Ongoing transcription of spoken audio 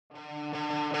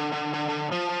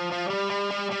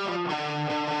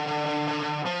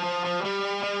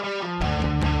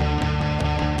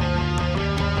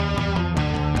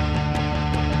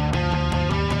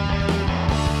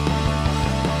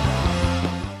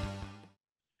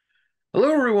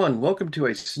Hello, everyone. Welcome to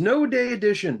a snow day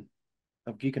edition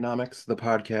of Geekonomics, the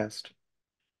podcast.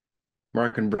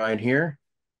 Marc and Bryon here.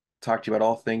 Talk to you about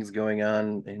all things going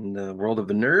on in the world of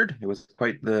the nerd. It was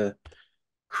quite the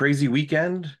crazy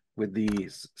weekend with the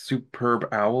superb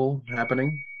owl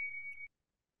happening.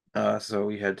 So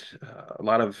we had a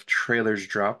lot of trailers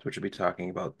dropped, which we'll be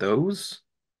talking about those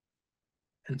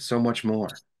and so much more.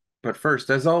 But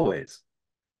first, as always,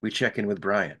 we check in with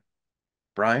Bryon.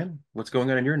 Bryon, what's going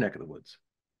on in your neck of the woods?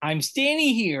 I'm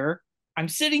standing here. I'm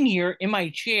sitting here in my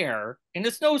chair in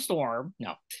a snowstorm.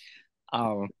 No.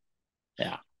 Um,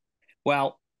 yeah.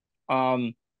 Well,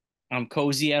 um, I'm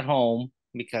cozy at home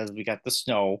because we got the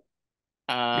snow.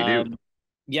 We do. Um,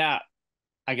 yeah,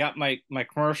 I got my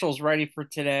commercials ready for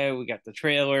today. We got the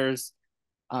trailers.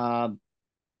 Um,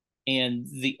 and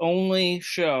the only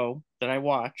show that I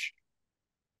watched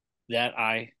that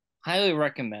I highly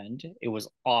recommend, it was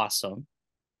awesome,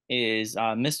 is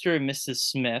Mr. and Mrs.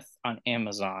 Smith on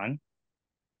Amazon,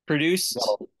 produced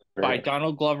Well, by right.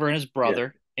 Donald Glover and his Yeah.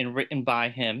 brother and written by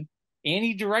him. And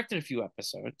he directed a few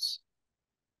episodes.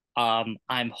 I'm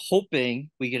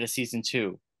hoping we get a season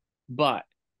two, but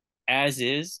as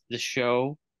is, the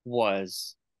show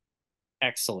was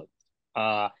excellent.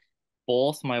 Uh,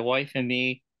 Both my wife and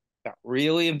me got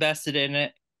really invested in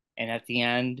it, and at the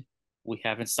end, we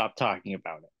haven't stopped talking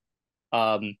about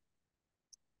it.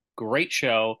 Great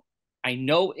show. I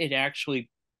know it actually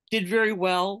did very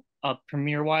well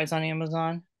premiere wise on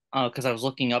Amazon because I was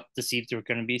looking up to see if there were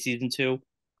going to be season two.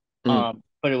 Mm,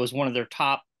 But it was one of their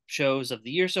top shows of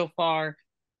the year so far.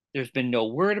 There's been no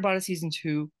word about a season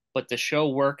two, but the show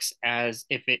works as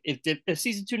if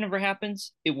season two never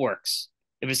happens, it works.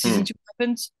 If a season mm. two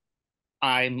happens,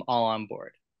 I'm all on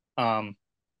board. Um,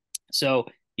 so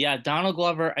yeah, Donald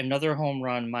Glover, another home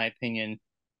run, in my opinion,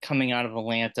 coming out of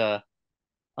Atlanta.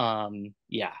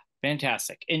 Yeah,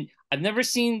 fantastic. And I've never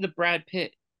seen the Brad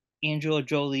Pitt Angela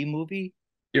Jolie movie,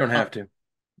 You don't uh, have to.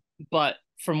 but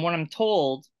from what I'm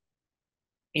told,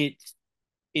 it's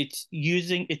it's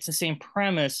the same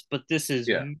premise, but this is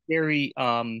Yeah. very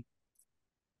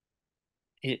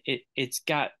it's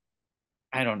got,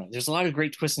 I don't know. There's a lot of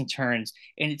great twists and turns,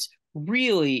 and it's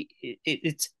really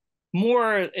it's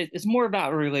more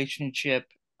about a relationship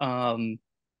um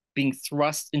being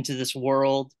thrust into this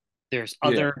world. There's Yeah.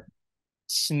 other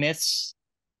Smiths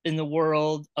in the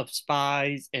world of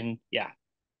spies, and yeah,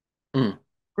 Mm.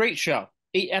 great show.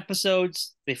 8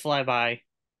 episodes, they fly by.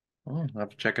 I'll have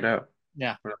to check it out.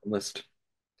 Yeah, Put it on the list.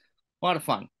 a lot of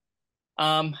fun.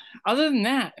 Um, Other than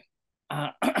that,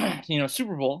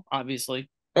 Super Bowl, obviously.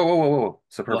 Oh, whoa, whoa, whoa, whoa.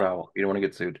 Superb What owl. You don't want to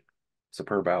get sued.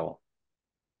 Superb owl.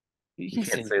 you You can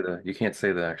can't say,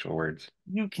 say the actual words.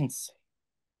 you can say,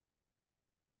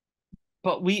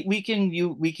 but we can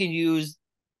use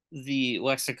the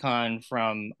lexicon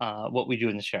from what we do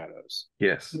in the shadows.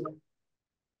 Yes.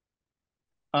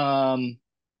 Um,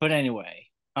 but anyway,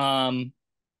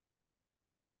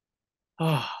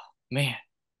 oh man,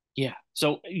 yeah.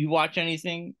 So you watch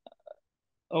anything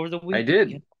over the I week? Yeah.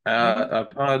 did. Mhm.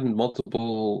 Upon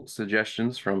multiple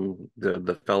suggestions from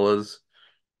the fellas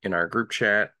in our group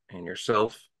chat and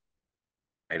yourself,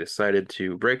 I decided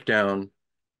to break down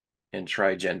and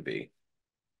try Gen V.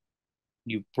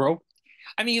 You broke.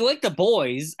 I mean, you like the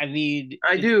boys. I mean,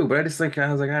 I do, but I was like, I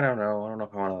don't know. I don't know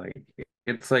if I want to like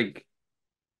it's like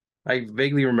I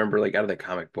vaguely remember like out of the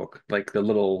comic book, like the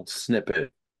little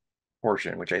snippet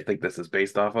portion, which I think this is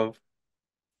based off of.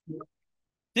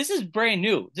 this is brand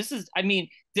new. This is, I mean,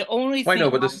 the only Well, I thing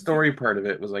know, but the story part of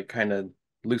it was like kind of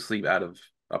loosely out of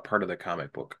a part of the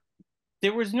comic book.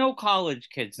 there was no college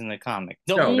kids in the comic.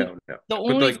 No, no, no. The But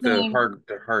only like thing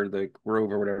the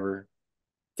Grove or whatever.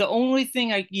 the only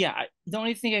thing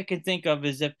I could think of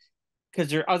is if because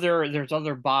there's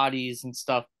other bodies and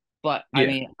stuff. But I Yeah,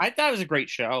 mean, I thought it was a great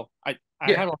show. I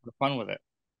yeah, had a lot of fun with it.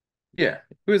 yeah.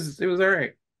 It was all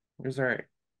right. It was all right.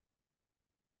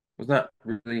 Was not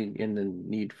really in the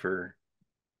need for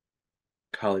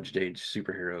college age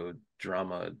superhero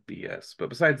drama BS. But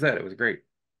besides that, it was great.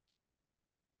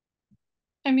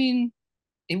 I mean,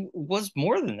 it was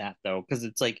more than that though, because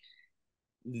it's like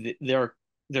they're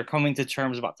coming to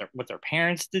terms about what their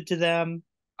parents did to them,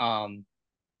 um,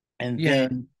 and Yeah,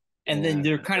 then yeah.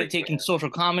 they're It's kind of like taking social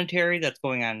commentary that's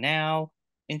going on now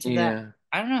into that. yeah,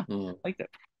 I don't know, yeah. like that.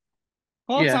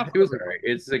 Well, it's Yeah, not for it was all right.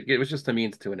 everyone. It's like it was just a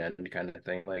means to an end kind of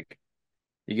thing. Like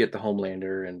you get the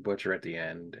Homelander and Butcher at the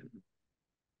end.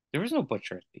 There was no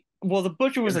butcher. Well, the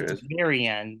butcher Yeah, was there at the is. very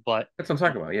end, but That's what I'm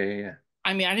talking about. Yeah, yeah, yeah.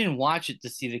 I mean, I didn't watch it to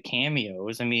see the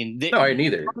cameos. I mean, No, I they didn't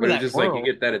either. part of But it was that just like you world.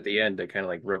 get that at the end to kind of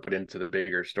like rope it into the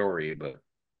bigger story. But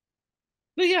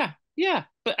But yeah, yeah.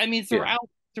 But I mean, yeah,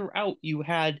 throughout you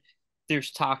had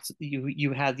there's talks.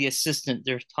 You had the assistant.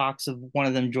 There's talks of one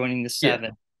of them joining the Yeah,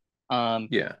 seven. Um,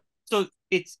 yeah, so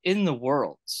it's in the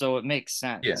world, so it makes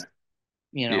yeah, sense.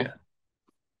 You know, yeah,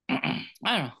 I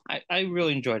don't know. I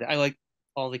really enjoyed it. I like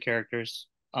all the characters.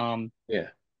 yeah.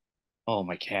 Oh,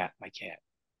 my cat.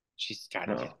 She's got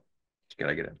to get. Oh,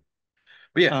 gotta get it.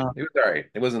 But yeah, Uh, it was all right.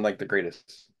 It wasn't like the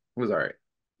greatest. It was all right.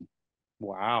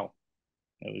 wow,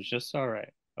 it was just all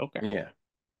right. Okay. Yeah,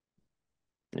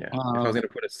 yeah. If I was Um, gonna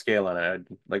put a scale on it, I'd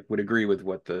like would agree with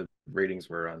what the ratings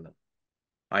were on the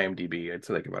IMDb. I'd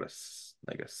say like about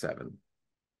like a 7.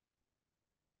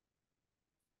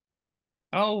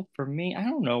 oh, for me, I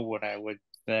don't know what I would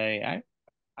say.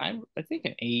 I think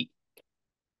an 8.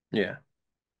 Yeah,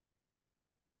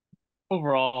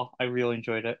 Overall, I really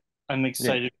enjoyed it. I'm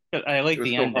yeah. excited. I It like was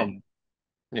the still fun. ending.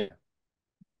 Yeah,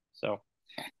 So,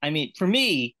 I mean, for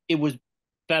me, it was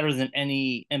better than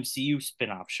any MCU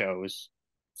spin-off shows.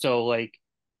 So, like,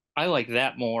 I like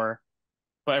that more,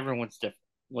 but everyone's different.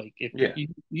 Like, if yeah.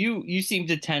 you seem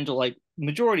to tend to like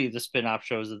majority of the spin-off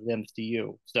shows of the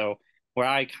MCU. So, where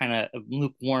I kind of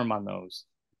lukewarm on those.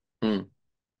 Hmm.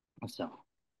 So,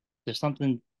 there's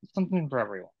something for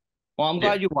everyone. Well, I'm Yeah,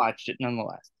 glad you watched it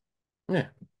nonetheless. yeah.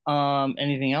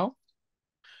 Anything else?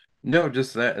 No,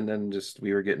 just that, and then just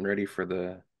we were getting ready for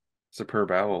the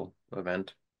Superb Owl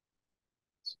event.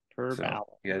 Herb So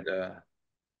Owl. we had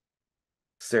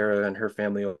Sarah and her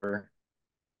family over.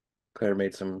 Claire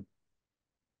made some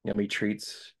yummy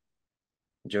treats.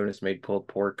 Jonas made pulled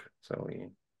pork, so we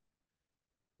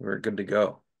were good to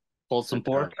go. Pulled some Sit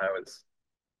down. pork.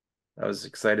 I was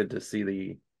excited to see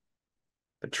the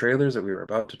trailers that we were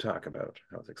about to talk about.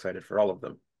 I was excited for all of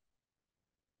them.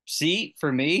 See,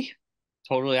 for me,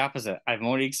 totally opposite. I'm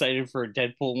only excited for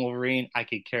Deadpool and Wolverine. I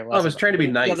could care I less was about trying to be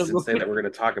the other nice and say movie. that we're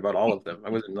going to talk about all of them. I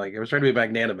was trying to be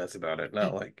magnanimous about it,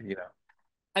 not like,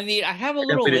 I mean, I have a I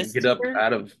little definitely didn't get list up here.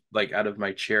 out of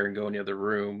my chair and go in the other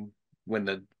room when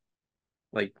the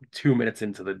like 2 minutes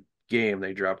into the game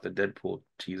they dropped the Deadpool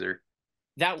teaser.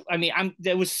 That I mean,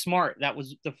 that was smart. That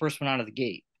was the first one out of the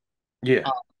gate,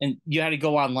 Yeah, and you had to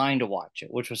go online to watch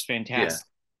it, which was yeah. fantastic.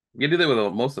 You did that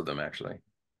with most of them actually.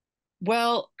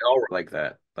 Well, They all were like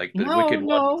that. Like the no, Wicked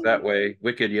one was no. that way.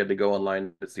 Wicked, you had to go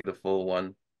online to see the full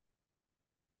one.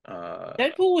 Uh,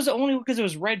 Deadpool was only because it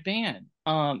was Red Band.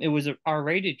 It was a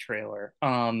R-rated trailer.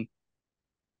 Um.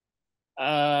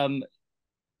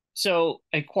 So,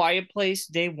 A Quiet Place,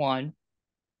 day one.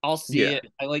 I'll see yeah, it.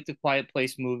 I like the Quiet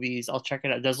Place movies. I'll check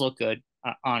it out. It does look good,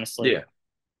 honestly. yeah, yeah.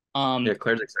 Um,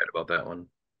 Claire's excited about that one.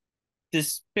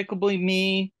 Despicably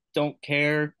Me, don't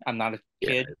care. I'm not a Yeah,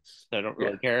 kid, so I don't yeah,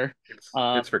 really care.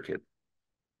 it's for kids.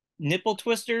 Nipple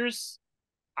Twisters,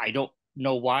 I don't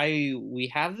know why we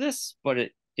have this, but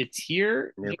it's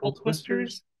here. Nipple Nipple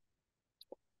Twisters. twisters.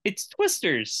 It's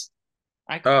Twisters.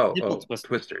 I Oh, Nipple oh, Twisters.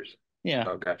 twisters. Yeah.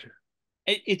 Oh, gotcha.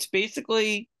 It's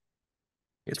basically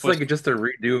It's like Twisters just a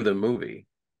redo of the movie.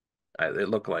 It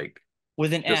looked like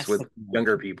with an just S with at the end.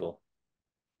 younger people,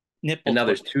 and Nipple now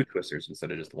there's Twist. two twisters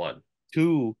instead of just one.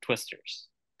 Two Twisters.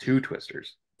 Two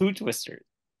twisters Two Twisters.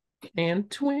 and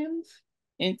twins.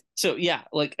 And so yeah,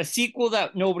 like a sequel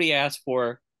that nobody asked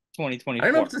for I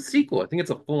don't know if 2024. it's a sequel. I think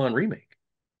it's a full-on remake.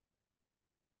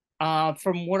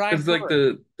 From what I've It's like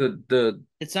heard,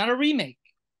 it's not a remake.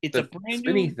 It's a the brand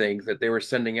spinny new. things that they were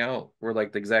sending out were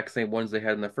like the exact same ones they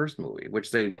had in the first movie,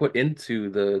 which they put into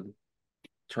the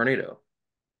tornado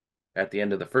at the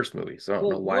end of the first movie. So I don't Well,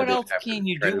 know why what they'd else have to can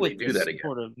you try do to with redo that this again.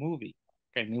 sort of movie?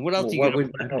 I mean, what else Well, are you what gonna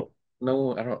would put I in it? don't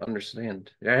know. I don't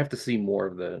understand. I have to see more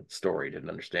of the story to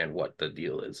understand what the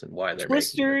deal is and why they're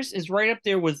making this. Twisters is right up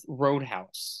there with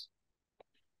Roadhouse.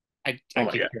 I Oh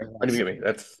my could God. care Don't less. even get me.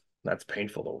 That's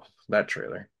painful though. That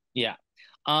trailer. Yeah.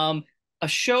 Um, a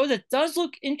show that does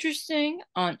look interesting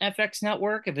on FX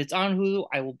Network. If it's on Hulu,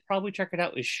 I will probably check it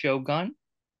out. Is Shogun.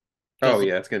 Oh Does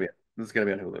yeah, it's gonna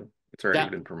be on Hulu. It's already that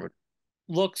been promoted.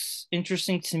 looks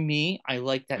interesting to me? I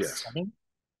like that Yeah. setting.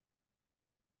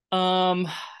 Um,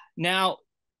 Now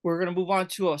we're gonna move on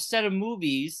to a set of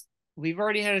movies. We've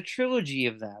already had a trilogy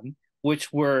of them,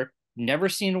 which were never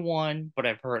seen one, but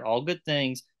I've heard all good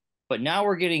things. But now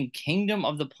we're getting Kingdom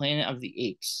of the Planet of the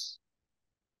Apes,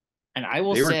 and I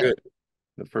will They were say good,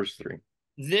 the first three.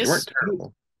 They weren't this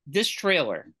terrible. this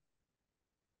trailer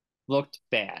looked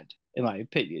bad, in my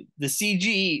opinion. The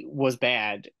CG was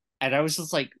bad, and I was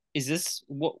just like, "Is this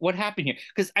what happened here?"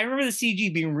 Because I remember the CG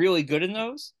being really good in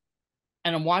those,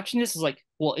 and I'm watching this is like,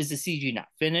 well, is the CG not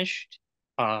finished?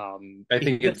 I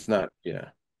think it's not, yeah.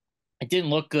 It didn't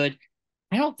look good.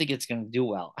 I don't think it's going to do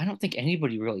well. I don't think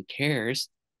anybody really cares.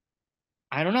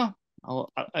 I don't know.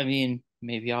 I mean,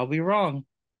 maybe I'll be wrong.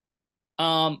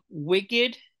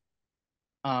 Wicked.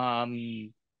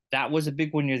 Um, that was a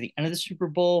big one near the end of the Super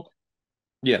Bowl.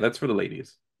 Yeah, that's for the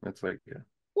ladies. That's like, yeah.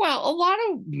 Well, a lot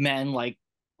of men like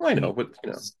Well, I know, but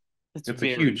musicals. It's it's a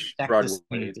very huge sexist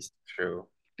thing Broadway to show.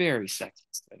 very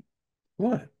sexist thing.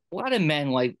 What? A lot of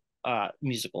men like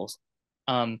musicals.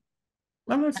 Um,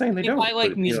 I'm not saying they if I don't, like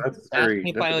but musicals, ask me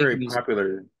if that's I a like very musicals.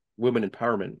 popular women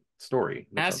empowerment story.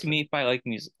 That's what I'm Ask saying. me if I like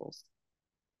musicals.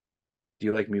 Do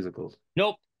you like musicals?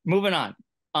 Nope. Moving on.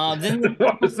 Then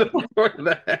What was the point of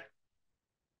that?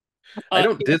 I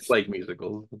don't if dislike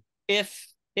musicals. if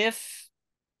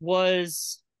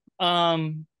was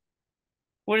um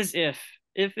what is if?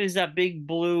 If is that big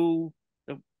blue,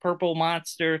 the purple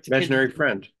monster. It's a kid. Imaginary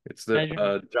Friend. It's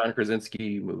the John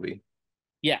Krasinski movie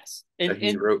Yes, that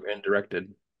he wrote and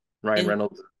directed. Ryan and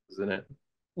Reynolds is in it.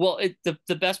 well,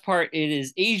 the best part it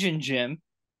is Asian Jim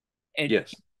and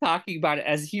Yes. talking about it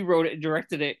as he wrote it and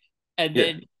directed it, and Yeah.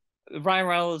 then Ryan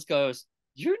Reynolds goes,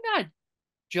 "You're not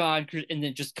John," and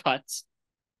then just cuts.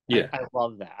 Yeah. I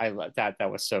love that. I love that.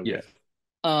 That was so Yeah.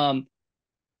 good. Um,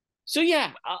 so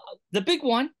yeah, the big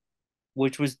one,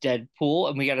 which was Deadpool,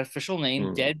 and we got an official name,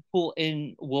 Mm. Deadpool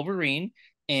and Wolverine.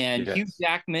 And Hugh Yes.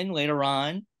 Jackman later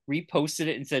on reposted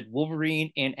it and said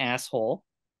Wolverine and asshole.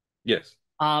 Yes.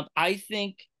 I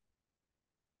think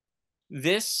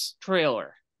this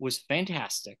trailer was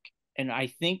fantastic, and I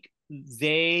think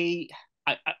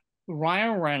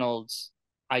Ryan Reynolds,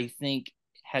 I think,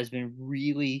 has been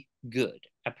really good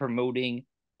at promoting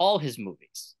all his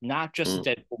movies, not just Mm. the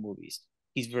Deadpool movies.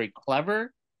 He's very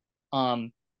clever,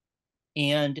 um,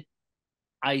 and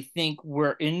I think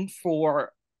we're in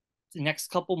for the next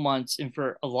couple months and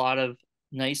for a lot of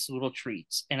nice little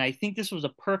treats. And I think this was a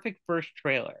perfect first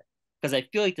trailer because I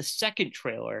feel like the second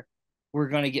trailer we're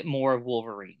going to get more of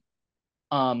Wolverine.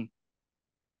 Um,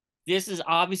 this is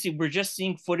obviously we're just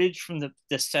seeing footage from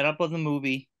the setup of the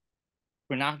movie.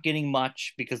 We're not getting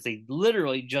much because they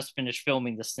literally just finished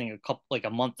filming this thing a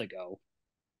month ago.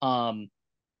 Um,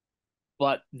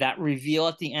 but that reveal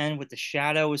at the end with the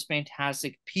shadow was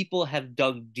fantastic. People have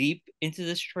dug deep into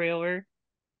this trailer.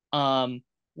 Um,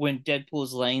 when Deadpool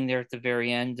is laying there at the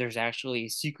very end, there's actually a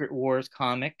Secret Wars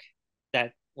comic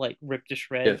that like ripped to Yes.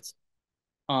 shreds.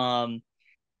 Um,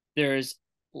 there's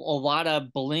a lot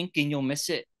of blink and you'll miss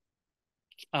it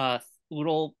uh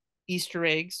little Easter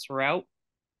eggs throughout.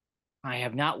 I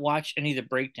have not watched any of the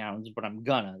breakdowns, but I'm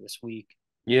gonna this week.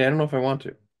 Yeah, I don't know if I want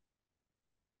to.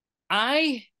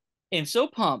 I am so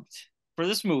pumped for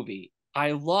this movie.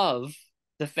 I love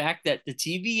the fact that the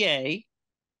TVA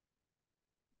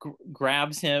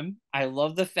grabs him. I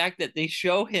love the fact that they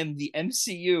show him the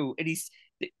MCU and he's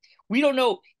we don't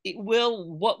know it will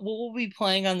what will be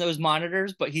playing on those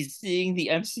monitors, but he's seeing the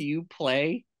MCU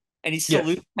play and he Yes.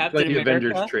 salutes It's like Captain the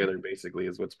Avengers America. trailer, basically,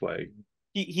 is what's playing.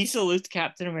 He salutes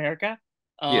Captain America.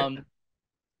 Yeah.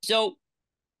 So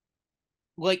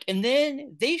like and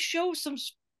then they show some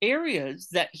areas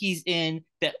that he's in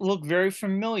that look very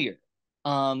familiar.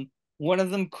 One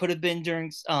of them could have been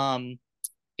during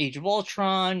Age of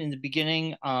Ultron in the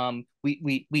beginning.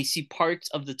 We see parts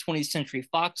of the 20th Century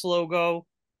Fox logo.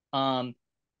 Um,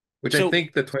 Which I so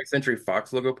think the 20th Century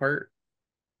Fox logo part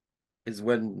is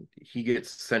when he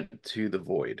gets sent to the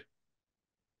void,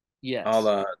 a yes,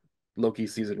 la Loki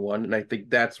season one. And I think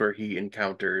that's where he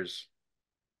encounters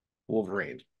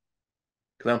Wolverine.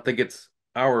 Because I don't think it's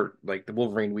our, like, the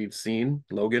Wolverine we've seen,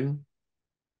 Logan,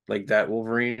 like that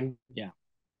Wolverine, yeah,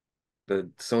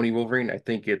 the Sony Wolverine. I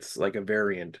think it's like a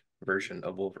variant version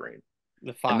of Wolverine. the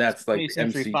And Fox that's like 20th the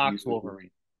Century Fox MCU.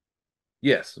 Wolverine.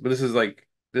 Yes, but this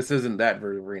isn't that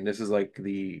Wolverine. This is like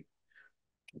the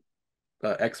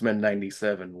X-Men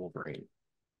 97 Wolverine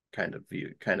kind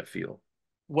of feel.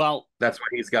 Well, That's why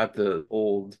he's got the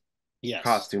old yes,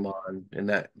 costume on and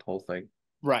that whole thing.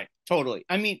 right, totally.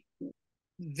 I mean,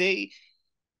 they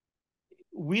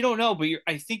we don't know, but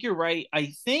I think you're right. I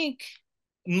think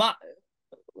my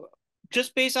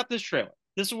just based off this trailer,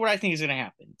 this is what I think is going to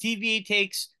happen. TVA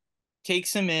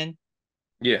takes him in.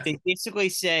 Yeah. They basically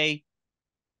say,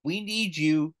 "We need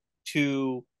you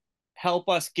to help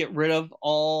us get rid of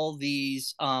all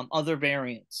these other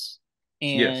variants,"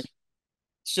 and Yes.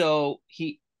 so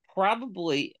he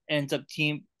probably ends up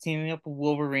teaming up with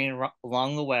Wolverine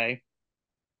along the way.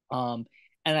 Um,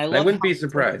 and I And I love wouldn't how be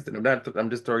surprised, and I'm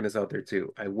just throwing this out there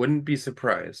too. I wouldn't be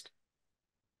surprised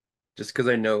just because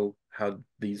I know how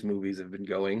these movies have been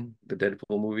going, the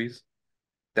Deadpool movies,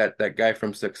 that guy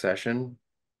from Succession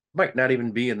might not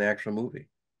even be in the actual movie.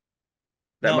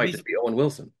 That no, might he's just be Owen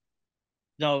Wilson.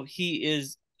 no,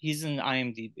 he's in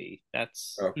IMDb.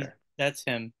 Okay. That's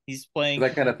him. He's playing.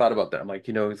 Because I kind of thought about that. I'm like,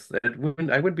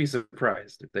 I wouldn't be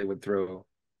surprised if they would throw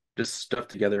just stuff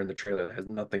together in the trailer that has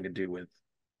nothing to do with.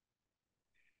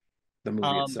 the movie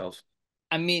Um, itself.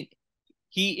 I mean,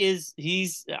 he's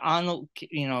on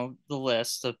the the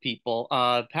list of people.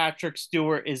 Patrick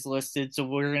Stewart is listed, so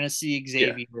we're gonna see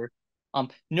Yeah. Xavier.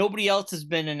 Nobody else has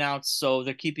been announced, so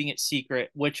they're keeping it secret.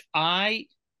 Which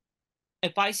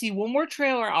if I see one more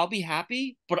trailer, I'll be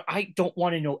happy, but I don't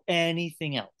want to know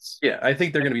anything else. Yeah, I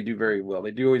think they're going to do very well. They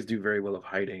do always do very well of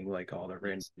hiding like all the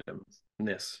Yes.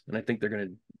 randomness, and I think they're going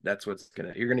to. That's what's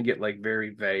gonna. You're going to get like very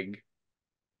vague.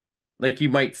 Like you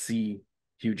might see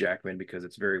Hugh Jackman because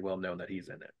it's very well known that he's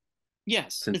in it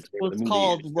Yes, since it's the name of the what's movie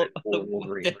called is Deadpool and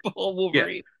Wolverine. Deadpool Yeah,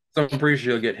 Wolverine. so I'm pretty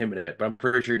sure you'll get him in it, but I'm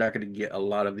pretty sure you're not going to get a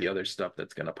lot of the other stuff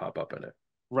that's going to pop up in it.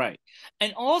 Right.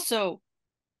 And also,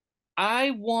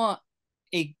 I want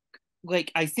a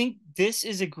I think this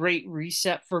is a great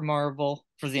reset for Marvel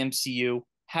for the MCU.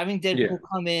 Having Yeah, Deadpool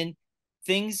come in,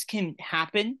 things can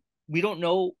happen. We don't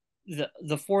know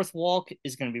the fourth wall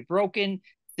is going to be broken.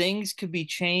 Things could be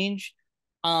changed.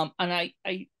 And I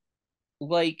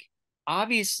like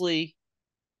obviously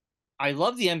I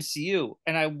love the MCU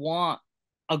and I want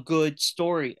a good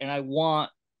story and I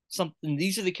want something.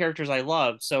 These are the characters I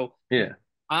love. So yeah,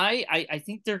 I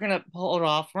think they're gonna pull it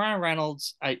off. Ryan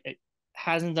Reynolds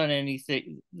hasn't done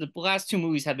anything. The last two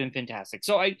movies have been fantastic.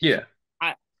 So yeah.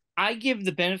 I I give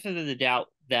the benefit of the doubt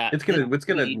that It's this gonna it's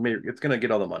gonna movie. it's gonna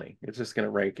get all the money. It's just gonna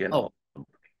rank in Oh, all.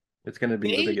 It's gonna be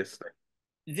the they biggest thing.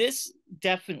 this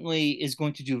definitely is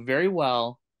going to do very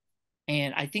well,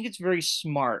 and I think it's very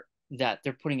smart that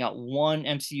they're putting out one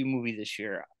MCU movie this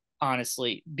year.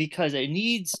 Honestly, because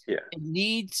Yeah. it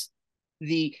needs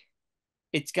the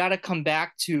it's got to come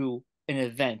back to an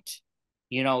event.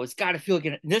 It's got to feel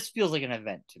like this feels like an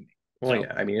event to me. Well, So,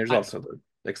 yeah. I mean, there's I, also the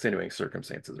extenuating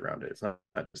circumstances around it. It's not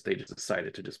just they just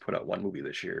decided to just put out one movie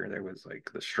this year. There was like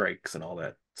the strikes and all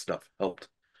that stuff helped this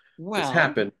well,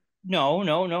 happen. no,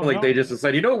 no, no, Like no. they just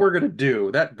decided, you know what we're gonna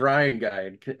do? That Bryan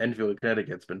guy in Enfield,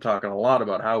 Connecticut's been talking a lot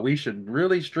about how we should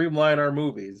really streamline our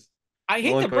movies. I We've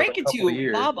hate only to put out break a it to couple a you.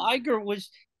 year. Bob Iger was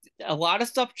a lot of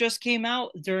stuff just came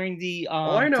out during the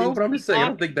Oh, I know, but I'm Disney just saying, I talk.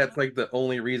 don't think that's like the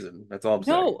only reason. That's all I'm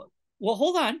saying. No, well,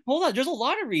 hold on. There's a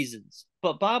lot of reasons,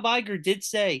 but Bob Iger did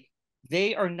say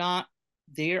they are not.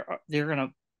 They're gonna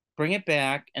bring it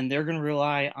back, and they're gonna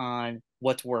rely on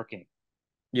what's working.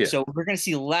 Yeah, So we're going to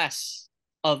see less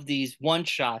of these one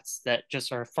shots that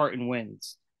just are farting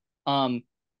wins. Um,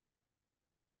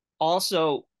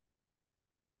 Also,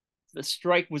 the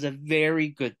strike was a very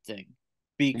good thing yeah.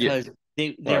 because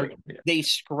Well, I mean, yeah, they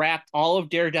scrapped all of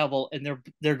Daredevil and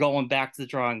they're going back to the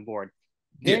drawing board.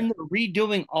 yeah. Then they're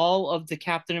redoing all of the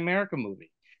Captain America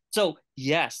movie. So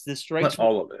yes, the strikes Not were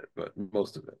all of it, but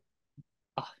most of it.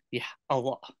 yeah, a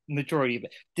lot majority of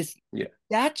it. This Yeah,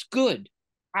 That's good.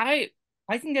 I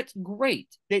I think that's great.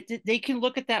 They can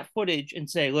look at that footage and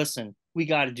say, "Listen, we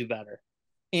got to do better,"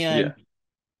 and yeah.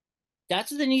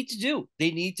 that's what they need to do.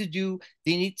 They need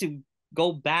to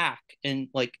go back and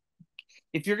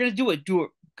if you're gonna do it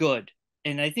good.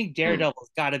 And I think Mm.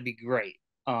 Daredevil's got to be great.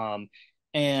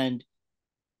 And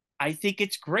I think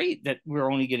it's great that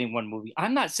we're only getting one movie.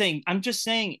 I'm just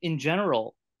saying in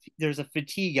general, there's a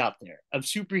fatigue out there of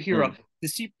superhero.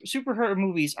 Mm. Superhero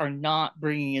movies are not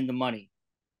bringing in the money,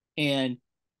 and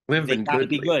They've they been got to good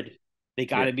be lately. good. They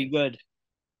got Yeah. to be good.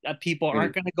 People I mean,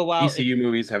 aren't going to go out and ECU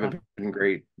movies uh, haven't been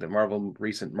great. The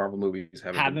recent Marvel movies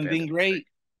haven't been haven't been fantastic. great.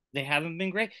 They haven't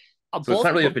been great. So it's Both not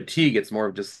of really a them. fatigue. It's more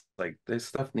of just like this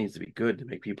stuff needs to be good to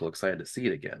make people excited to see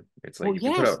it again. It's like Well, if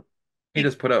you put yes, out, you it,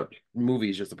 just put out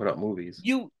movies just to put out movies.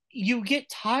 you get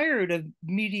tired of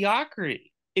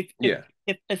mediocrity. Yeah,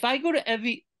 If I go to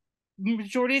every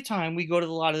majority of the time, we go to a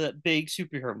lot of the big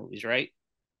superhero movies, right?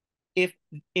 if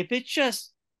if it's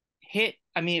just hit,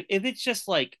 I mean, if it's just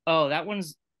like, oh, that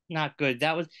one's not good,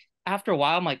 that was after a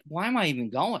while, I'm like, why am I even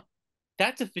going?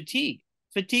 That's a fatigue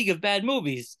of bad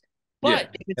movies. yeah. But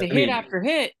if it's a I hit mean, after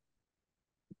hit,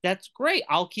 that's great.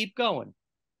 I'll keep going.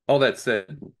 all that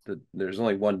said, there's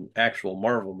only one actual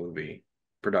Marvel movie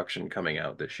production coming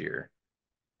out this year.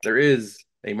 There is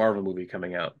a Marvel movie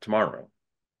coming out tomorrow,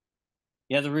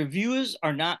 Yeah, the reviews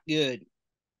are not good,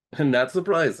 and that's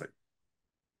surprising.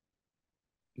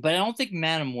 but I don't think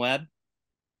Madam Web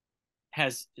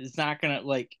has is not gonna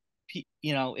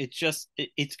it's just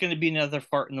it's gonna be another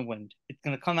fart in the wind. It's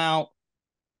gonna come out.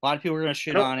 A lot of people are gonna I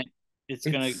shit don't. on it. It's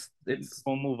gonna It's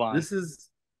we'll move on. this is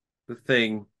the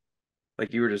thing,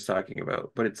 like you were just talking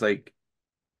about, but it's like,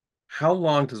 how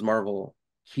long does Marvel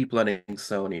keep letting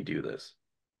Sony do this?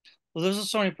 Well, those are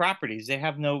Sony properties. They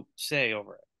have no say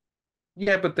over it.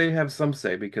 Yeah, but they have some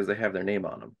say because they have their name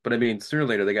on them. But I mean, sooner or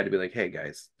later they got to be like, hey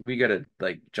guys, we got to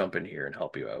like jump in here and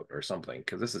help you out or something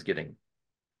because this is getting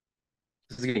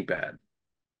bad.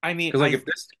 I mean, Because like I if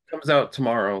this comes out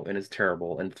tomorrow and is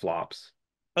terrible and flops,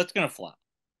 that's gonna flop.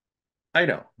 I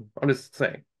know. I'm just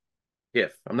saying.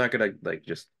 If I'm not gonna like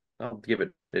just I'll give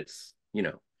it its,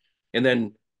 and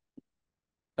then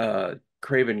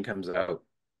Craven comes out,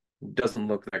 doesn't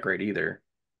look that great either,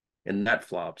 and that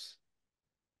flops.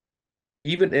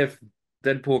 Even if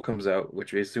Deadpool comes out,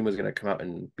 which I assume is gonna come out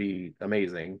and be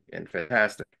amazing and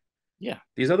fantastic, Yeah.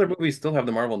 these other movies still have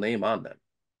the Marvel name on them.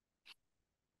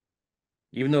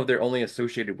 Even though they're only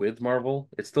associated with Marvel,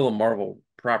 it's still a Marvel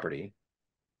property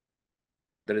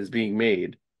that is being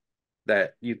made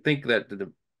that you think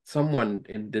that someone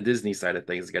in the Disney side of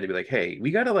things got to be like, hey,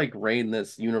 we got to like rein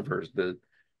this universe,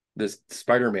 this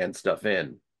Spider-Man stuff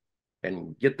in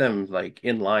and get them like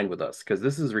in line with us because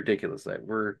this is ridiculous that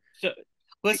we're So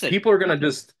listen, people are gonna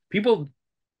just people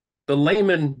the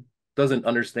layman doesn't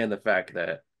understand the fact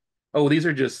that oh these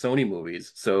are just Sony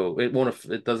movies so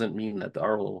it doesn't mean that the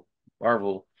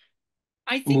Marvel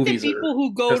I think that movies people are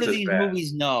who go just to as these bad.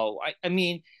 movies know. I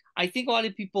mean, I think a lot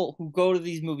of people who go to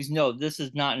these movies know this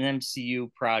is not an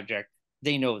MCU project.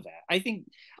 They know that. I think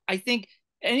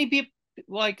any people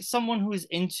like someone who's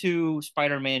into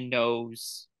Spider-Man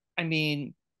knows. I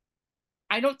mean,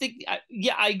 I don't think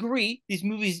yeah, I agree. These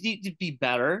movies need to be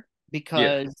better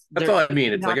Yeah, because that's they're all I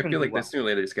mean. It's like not I going to feel do like the well. sooner or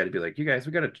later it's got to be like you guys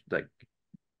we got to like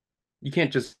you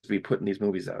can't just be putting these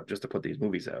movies out just to put these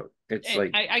movies out. It's And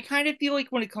like I kind of feel like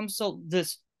when it comes to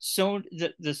this so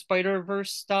the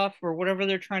Spider-Verse stuff or whatever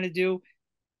they're trying to do,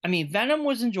 I mean, Venom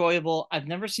was enjoyable. I've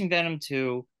never seen Venom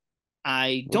 2.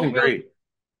 I it don't wasn't really great.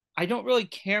 I don't really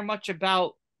care much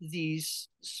about these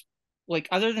like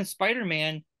other than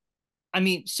Spider-Man. I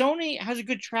mean, Sony has a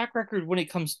good track record when it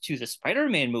comes to the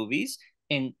Spider-Man movies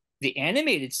and the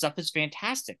animated stuff is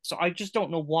fantastic. So I just don't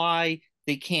know why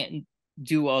they can't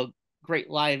do a great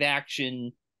live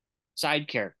action side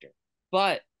character.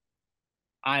 But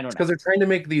I It's don't know. because they're trying to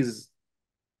make these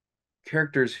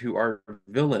characters who are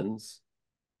villains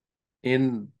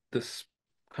in the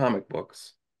comic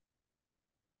books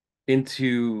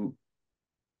into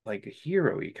like a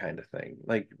hero-y kind of thing,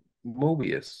 like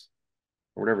Mobius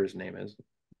or whatever his name is.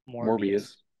 Morbius.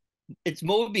 Morbius It's is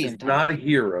Mobian time. not a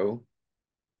hero.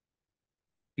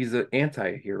 He's an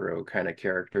anti-hero kind of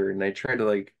character, and they try to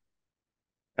like,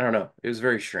 I don't know. It was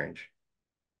very strange.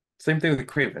 Same thing with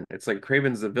Craven. It's like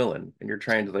Craven's the villain, and you're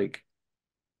trying to like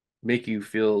make you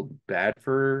feel bad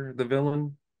for the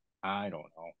villain. I don't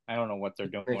know. I don't know what they're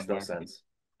It doing makes no there. sense.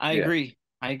 I Yeah, agree.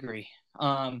 I agree.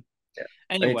 Um yeah.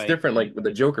 And it's anyway, different. Like with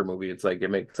the Joker movie, it's like it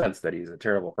makes sense that he's a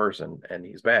terrible person and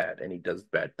he's bad and he does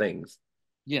bad things.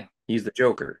 yeah. He's the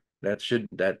Joker. That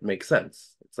makes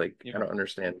sense. It's like Yeah. I don't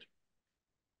understand.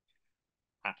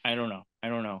 I don't know. I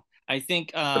don't know. I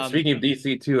think But speaking of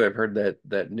DC too, I've heard that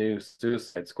that new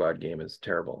Suicide Squad game is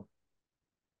terrible.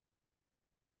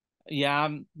 yeah,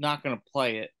 I'm not gonna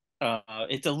play it.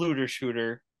 It's a looter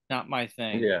shooter, not my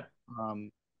thing. Yeah,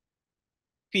 Um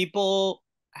people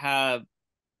have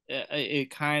it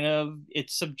kind of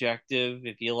it's subjective.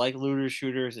 If you like looter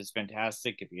shooters, it's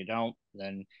fantastic. If you don't,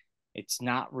 then it's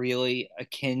not really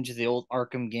akin to the old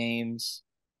Arkham games,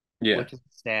 yeah. which is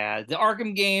sad. The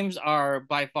Arkham games are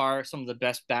by far some of the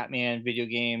best Batman video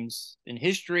games in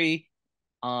history.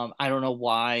 I don't know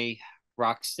why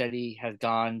Rocksteady has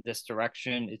gone this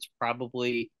direction. It's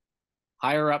probably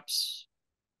higher ups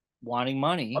wanting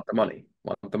money, Want the money.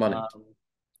 Want the money. um,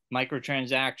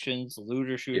 microtransactions,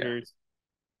 looter Yeah, shooters.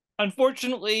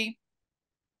 Unfortunately,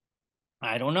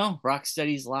 I don't know.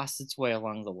 Rocksteady's lost its way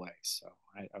along the way. So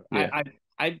yeah.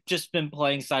 I've just been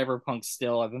playing Cyberpunk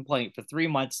still. I've been playing it for 3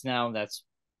 months now. That's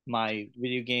my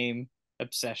video game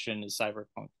obsession is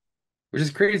Cyberpunk. Which is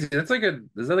crazy. That's like a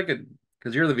is that like a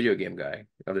because you're the video game guy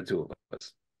of the two of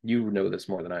us. You know this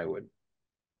more than I would.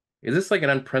 Is this like an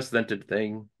unprecedented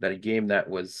thing that a game that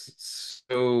was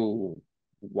so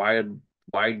wide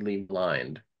widely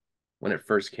maligned when it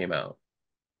first came out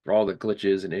for all the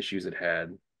glitches and issues it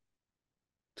had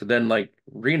to then like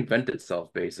reinvent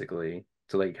itself basically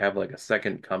to like have like a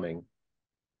second coming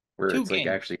where Two it's like games,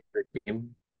 actually a good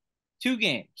game? two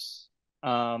games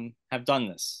have done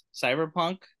this.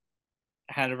 Cyberpunk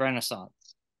had a renaissance.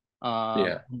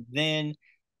 Yeah. Then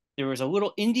there was a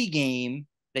little indie game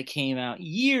that came out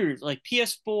years like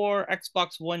PS4,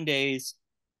 Xbox One days.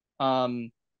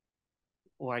 Um,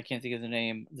 oh, I can't think of the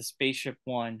name. The spaceship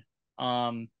one.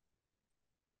 Um,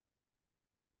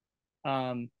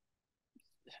 um,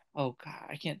 oh God,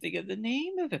 I can't think of the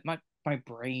name of it. My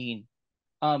brain.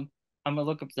 Um, I'm gonna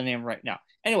look up the name right now.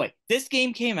 Anyway, this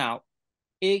game came out.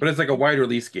 It But it's like a wide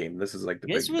release game. This is like the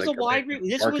This big was a like a big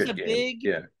this was a market game. big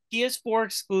Yeah. PS4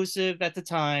 exclusive at the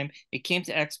time. It came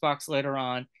to Xbox later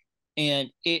on, and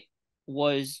it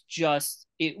was just,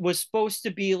 it was supposed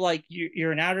to be like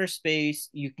you're in outer space,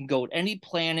 you can go to any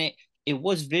planet. It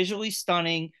was visually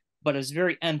stunning, but it was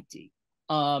very empty.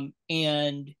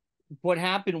 And what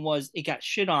happened was it got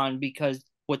shit on because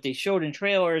what they showed in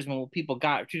trailers and what people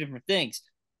got are two different things.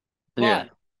 Yeah.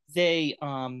 But they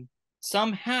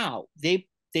somehow they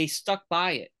stuck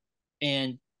by it,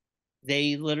 and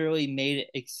they literally made it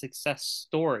a success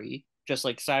story, just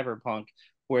like Cyberpunk,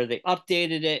 where they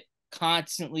updated it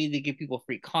constantly. They give people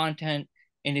free content,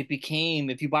 and it became,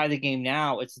 if you buy the game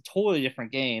now, it's a totally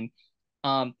different game.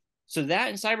 Um, so that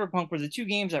and Cyberpunk were the two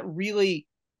games that really,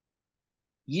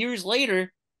 years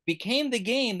later, became the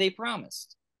game they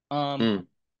promised. Um, Mm.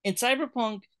 and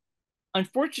Cyberpunk,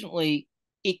 unfortunately,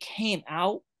 it came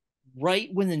out right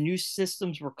when the new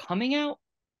systems were coming out.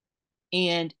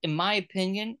 And in my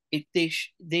opinion, they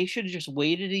should have just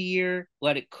waited a year,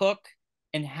 let it cook,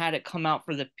 and had it come out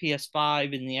for the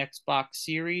PS5 and the Xbox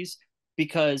Series.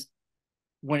 Because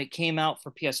when it came out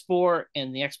for PS4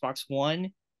 and the Xbox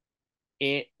One,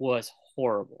 it was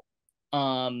horrible.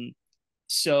 Um,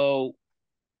 so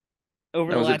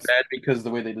over Now, the was it last, bad because the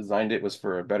way they designed it was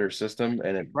for a better system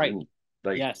and it right, didn't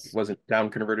like yes, wasn't down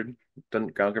converted,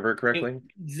 didn't down convert correctly?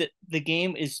 the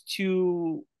game is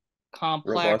too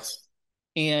complex, Robust.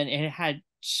 and it had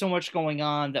so much going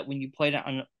on that when you played it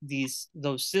on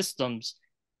those systems,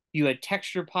 you had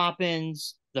texture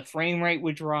pop-ins, the frame rate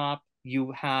would drop,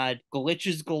 you had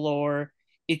glitches galore.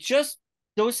 It just,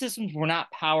 those systems were not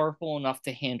powerful enough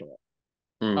to handle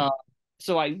it. Mm.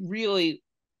 So I really,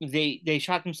 they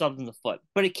shot themselves in the foot.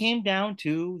 But it came down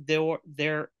to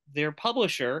their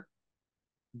publisher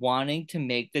wanting to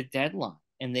make the deadline,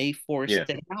 and they forced Yeah.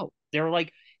 it out. They were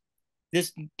like,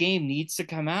 this game needs to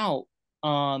come out,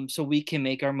 so we can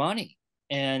make our money.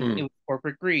 And it Mm. was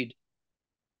corporate greed.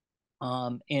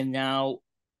 And now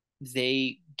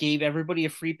they gave everybody a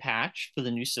free patch for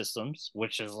the new systems,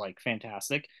 which is like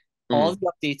fantastic. All Mm.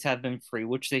 the updates have been free,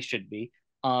 which they should be.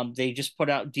 They just put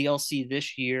out DLC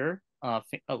this year,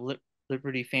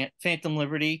 Liberty, Phantom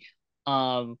Liberty,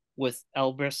 with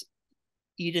Elbrus,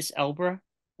 Idris Elba.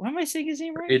 Why am I saying his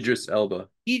name right? Idris Elba.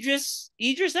 Idris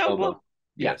Elba. Elba.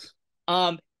 Yeah. Yes.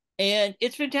 Um, and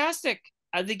it's fantastic.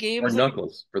 The game Or is like,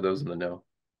 Knuckles for those in the know.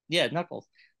 yeah, Knuckles.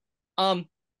 Um,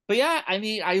 but yeah, I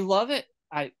mean, I love it.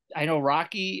 I know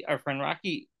Rocky, our friend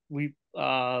Rocky, we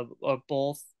are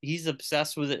both. He's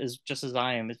obsessed with it as just as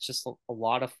I am. It's just a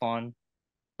lot of fun.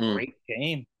 Mm. Great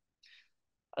game.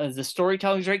 The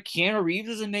storytelling's right. Keanu Reeves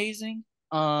is amazing.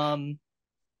 Um,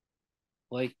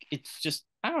 like it's just,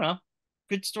 I don't know,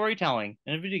 good storytelling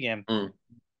in a video game. Mm.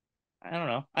 I don't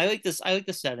know. I like this. I like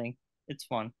the setting. It's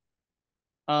fun.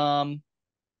 Um,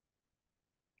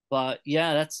 but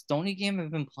yeah, that's the only game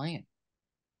I've been playing.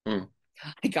 Mm.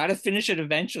 I gotta finish it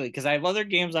eventually because I have other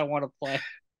games I want to play.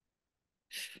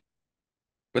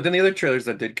 But then the other trailers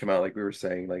that did come out, like we were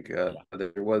saying, like Yeah.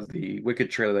 there was the Wicked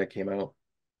trailer that came out.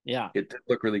 Yeah. It did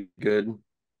look really good.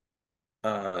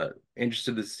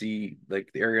 Interested to see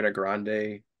like the Ariana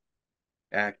Grande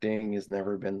acting has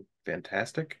never been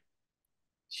fantastic.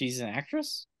 She's an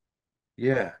actress.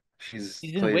 Yeah, she's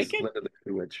She's in plays Wicked. Linda the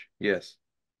Good Witch. Yes.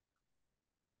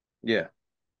 Yeah.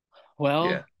 Well,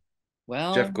 Yeah. Jeff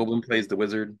well, Goldblum plays the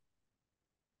wizard.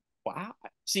 wow.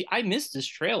 See, I missed this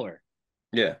trailer.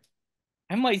 Yeah.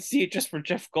 I might see it just for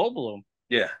Jeff Goldblum.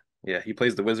 Yeah. Yeah, he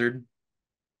plays the wizard.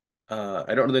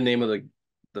 I don't know the name of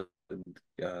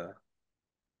the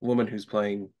woman who's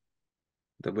playing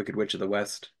the Wicked Witch of the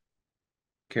West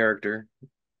character,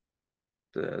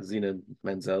 the Zena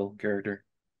Menzel character.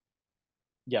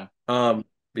 Yeah,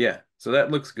 Yeah, so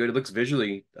that looks good. It looks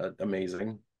visually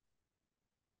amazing.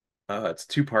 It's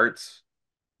two parts.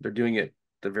 They're doing it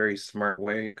the very smart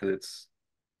way because it's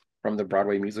from the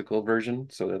Broadway musical version.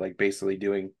 So they're like basically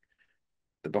doing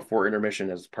the before intermission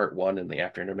as part one and the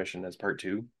after intermission as part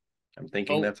two. I'm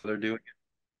thinking oh, that's what they're doing.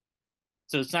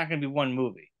 so it's not going to be one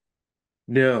movie.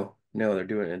 No, no, they're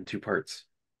doing it in two parts.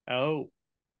 Oh,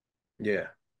 Yeah.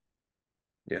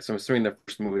 Yeah. So I'm assuming the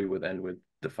first movie would end with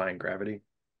Defying Gravity.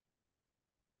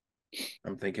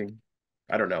 I'm thinking.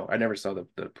 I don't know. I never saw the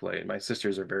play. My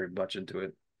sisters are very much into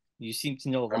it. you seem to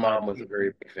know a My lot of mom was a people.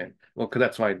 very big fan. Well, because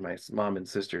that's why my mom and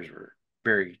sisters were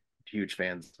very huge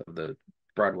fans of the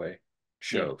Broadway Yeah,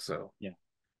 show. So yeah.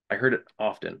 I heard it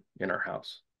often in our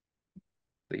house.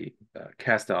 The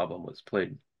cast album was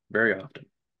played very often.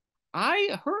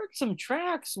 I heard some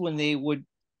tracks when they would,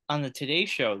 on the Today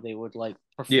Show, they would like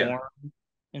Yeah, perform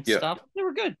and yeah, stuff. They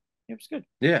were good. It was good.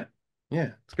 yeah,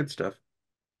 yeah. It's good stuff.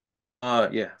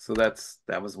 Yeah. So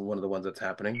that was one of the ones that's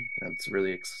happening. That's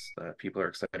really people are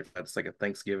excited for that. It's like a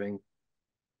Thanksgiving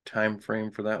time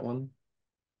frame for that one.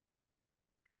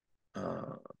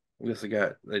 This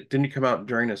got it didn't come out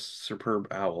during a superb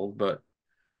owl, but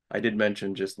I did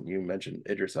mention just you mentioned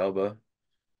Idris Elba.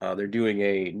 They're doing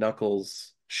a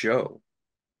Knuckles show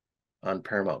on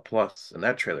Paramount Plus, and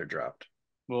that trailer dropped,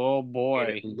 Oh and it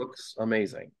boy, looks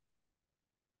amazing.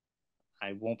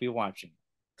 I won't be watching.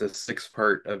 It's a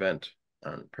six-part event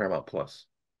on Paramount Plus.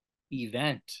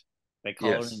 Event. They call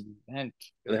it Yes, an event.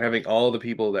 they're having all the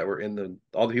people that were in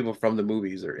all the people from the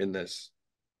movies are in this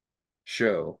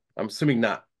show. I'm assuming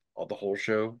not all the whole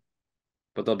show,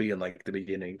 but they'll be in like the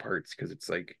beginning parts because it's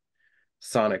like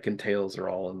Sonic and Tails are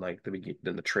all in like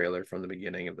in the trailer from the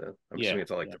beginning of the. I'm Yeah, assuming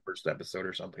it's all like yeah. the first episode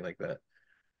or something like that. I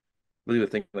believe I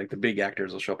think like the big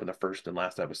actors will show up in the first and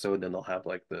last episode, and then they'll have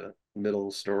like the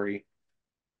middle story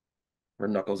where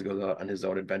Knuckles goes out on his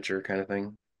own adventure kind of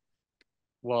thing.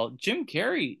 Well, Jim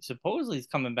Carrey supposedly is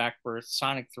coming back for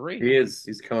Sonic 3. He is.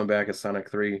 He's coming back as Sonic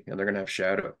 3, and they're gonna have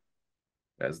Shadow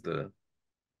as the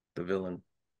villain.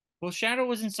 Well, Shadow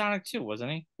was in Sonic 2,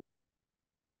 wasn't he?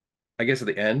 I guess at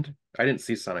the end, I didn't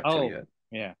see Sonic 2 Oh, yet.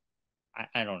 yeah.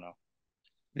 I don't know.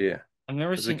 Yeah, I've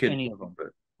never as a seen kid, any of them. but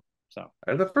So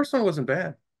the first one wasn't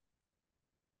bad.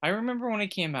 I remember when it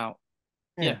came out.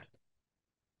 Yeah, Yeah,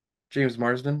 James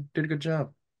Marsden did a good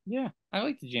job. yeah. I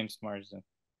like the James Marsden.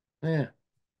 Yeah.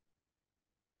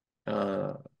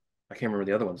 Uh, I can't remember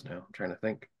the other ones now. I'm trying to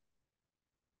think.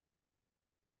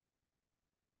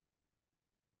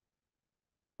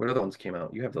 What other ones came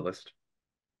out? You have the list.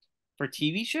 For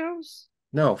TV shows?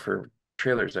 No, for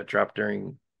trailers that dropped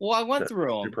during Well, I went the through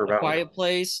them. Super A Bowl. Quiet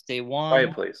Place, Day Quiet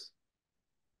One. Place.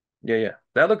 Yeah, yeah.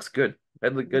 That looks good.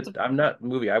 That look It's a good. I'm not a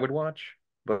movie I would watch,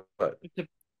 but it's a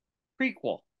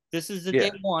prequel. This is the Day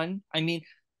yeah, One. I mean,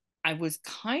 I was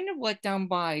kind of let down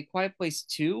by Quiet Place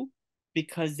 2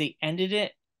 because they ended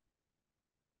it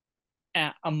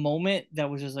at a moment that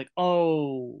was just like,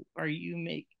 oh, are you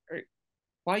make or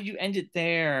why'd you end it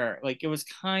there? Like it was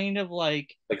kind of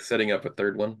like, like setting up a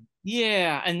third one.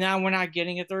 yeah, and now we're not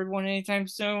getting a third one anytime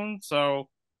soon. So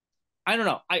I don't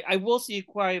know. I will see a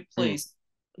Quiet Hmm. Place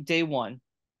Day One.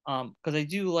 Because I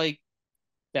do like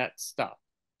that stuff.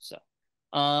 So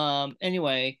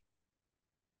anyway,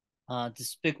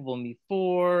 Despicable Me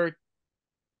 4, uh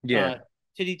Yeah.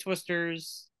 Titty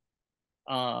Twisters,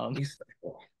 um He's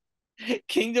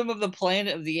Kingdom of the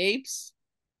Planet of the Apes.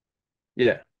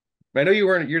 yeah. I know you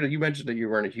mentioned that you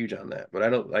weren't huge on that, but I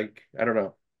don't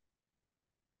know.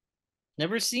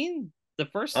 Never seen the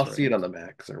first I'll see it three. on the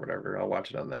Max or whatever. I'll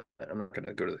watch it on that. I'm not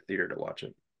gonna go to the theater to watch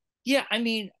it. Yeah, I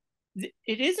mean, it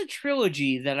is a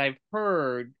trilogy that I've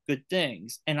heard good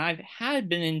things, and I've had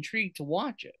been intrigued to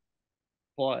watch it.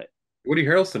 But Woody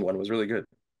Harrelson one was really good.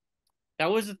 that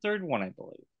was the third one, I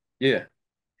believe. Yeah.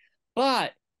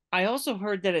 But I also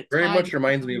heard that it Very ties much into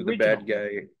reminds me the of the bad original.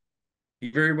 guy.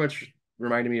 He very much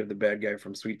reminded me of the bad guy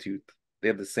from Sweet Tooth. They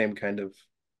have the same kind of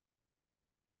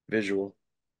visual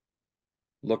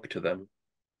look to them.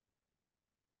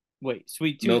 Wait,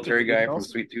 Sweet Tooth, the Military Woody guy from Harrelson?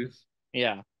 Sweet Tooth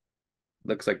Yeah,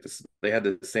 looks like this. They had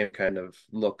the same kind of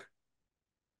look.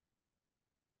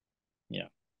 yeah.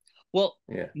 Well,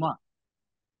 Yeah. come on.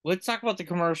 Let's talk about the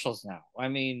commercials now. I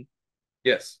mean,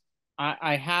 Yes.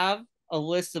 I have a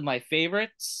list of my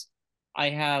favorites. I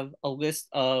have a list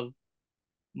of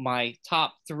my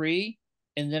top three,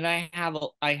 and then I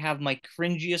have my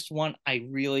cringiest one. I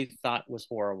really thought was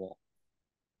horrible.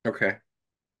 Okay.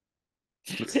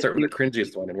 Let's start with the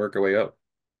cringiest one and work our way up.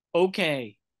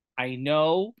 Okay, I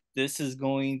know this is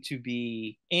going to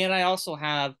be, and I also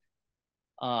have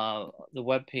the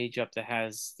web page up that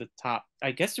has the top.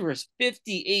 I guess there was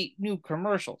 58 new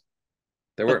commercials,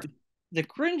 There but were, the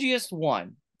cringiest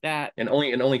one that and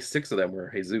only six of them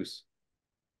were Jesus,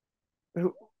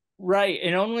 right,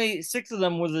 and only six of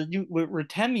them were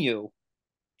Temu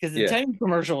because the yeah, Temu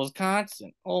commercial was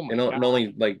constant. Oh my god! and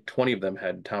only like 20 of them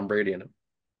had Tom Brady in them.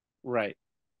 Right,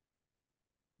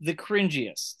 the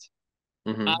cringiest.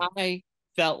 Mm-hmm. I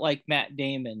felt like Matt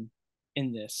Damon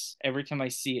in this every time I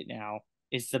see it now.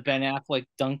 Is the Ben Affleck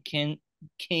Duncan On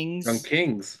Kings?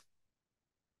 Kings,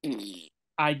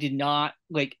 I did not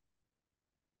like.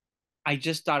 I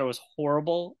just thought it was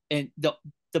horrible, and the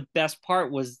best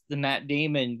part was the Matt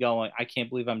Damon going, "I can't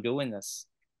believe I'm doing this."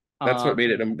 that's what Um, made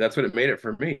it. That's what it made it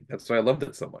for me. That's why I loved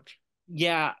it so much.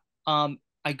 yeah.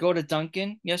 I go to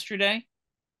Dunkin' yesterday.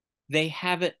 They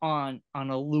have it on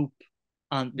a loop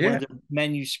on one of Yeah, the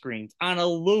menu screens on a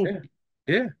loop.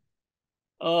 yeah, yeah.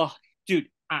 Oh, dude.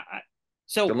 They're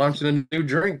So launching a new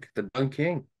drink, the Dun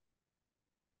King.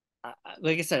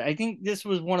 like I said, I think this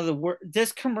was one of the worst.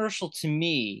 This commercial to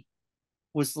me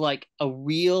was like a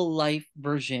real life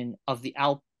version of the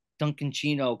Al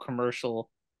Duncancino commercial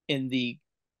in the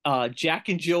Jack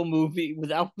and Jill movie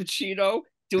with Al Pacino.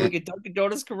 doing a Dunkin'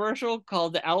 Donuts commercial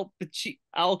called the Al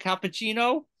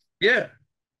Cappuccino. Yeah,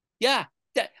 Yeah,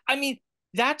 I mean,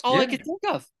 that's all I yeah, could think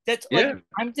of. That's like yeah,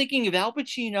 I'm thinking of Al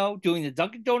Pacino doing the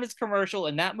Dunkin' Donuts commercial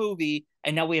in that movie,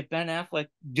 and now we have Ben Affleck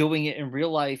doing it in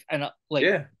real life, and like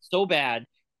yeah. so bad,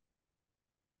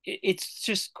 it's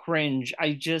just cringe.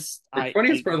 The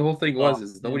funniest part of the whole thing Oh,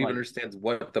 is didn't nobody like it. understands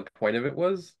what the point of it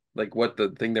was, like what the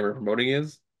thing they were promoting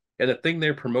is. And the thing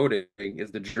they're promoting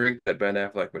is the drink that Ben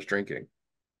Affleck was drinking,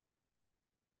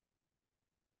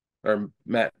 or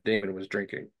Matt Damon was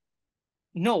drinking.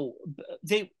 No,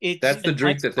 it's That's the an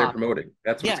drink iced that they're coffee. promoting.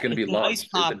 That's what's Yeah, going to it's be an iced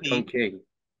launched is the Tongue coffee, King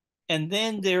and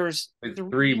then there's with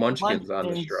three three munchkins on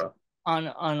the munchkins straw.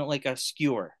 on like a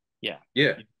skewer. Yeah,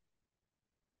 Yeah,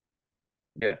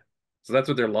 yeah. So that's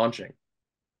what they're launching.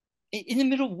 in the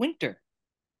middle of winter,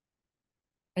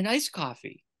 an iced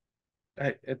coffee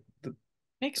I I,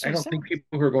 makes I no don't think sense.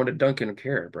 people who are going to Dunkin'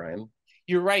 care, Brian.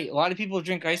 You're right. A lot of people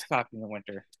drink iced coffee in the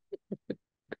winter.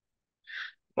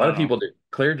 A I lot don't of know. people do.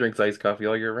 Claire drinks iced coffee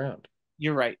all year round.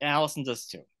 You're right. Allison does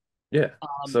too. Yeah. Um,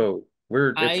 So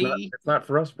we're I, it's not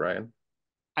for us, Brian.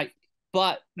 I,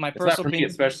 but my It's not personal for me opinion,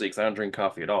 especially because I don't drink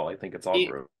coffee at all. I think it's all it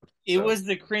gross. it So was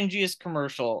the cringiest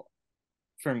commercial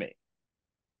for me.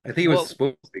 I think it was What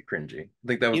supposed to be cringy. I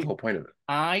think that was it, the whole point of it.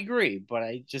 I agree, but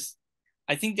I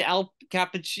think the Al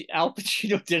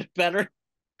Pacino did it better.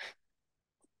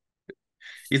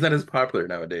 He's not as popular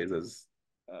nowadays as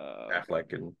Uh,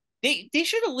 Affleck, and they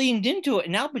should have leaned into it,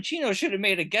 and Al Pacino should have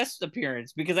made a guest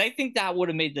appearance because I think that would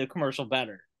have made the commercial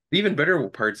better. the even better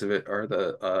parts of it are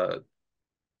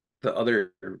the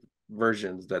other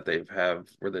versions that they've have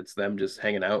where it's them just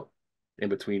hanging out in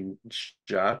between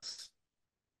shots,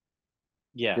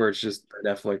 Yeah, where it's just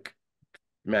Affleck,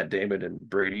 Matt Damon, and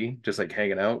Brady just like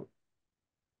hanging out.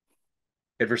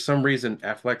 And for some reason,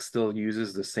 Affleck still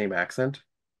uses the same accent,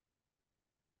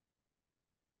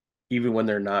 even when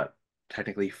they're not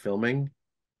technically filming.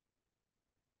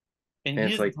 and And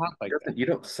he it's doesn't like talk like that. you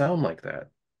don't sound like that.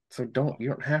 So you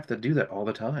don't have to do that all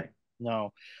the time.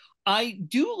 No, I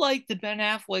do like the Ben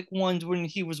Affleck ones when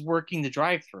he was working the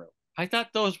drive-through. I thought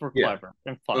those were Yeah, clever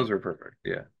and those fun. were perfect.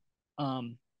 Yeah.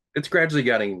 Um, It's gradually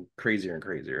getting crazier and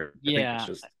crazier. I think yeah.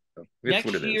 it's what Next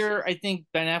it is. year, I think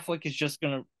Ben Affleck is just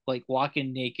gonna like walk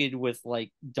in naked with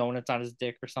like donuts on his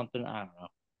dick or something. I don't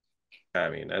I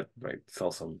mean, that might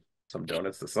sell some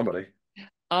donuts to somebody.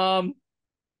 know.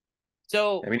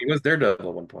 So I mean, he was Daredevil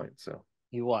at one point, so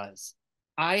he was.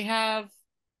 I have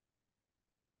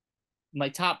my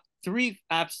top three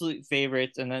absolute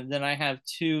favorites, and then I have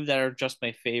two that are just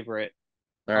my favorite.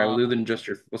 all right, Um, we'll do then just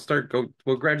your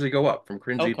we'll gradually go up from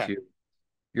cringy okay. to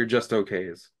you're just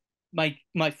okays.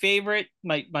 My favorite,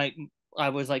 my I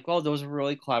was like, oh, those are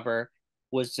really clever.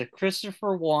 Was the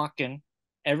Christopher Walken.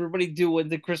 Everybody doing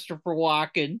the Christopher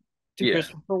Walken to Yeah,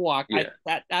 Christopher Walken. yeah,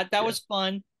 That yeah, was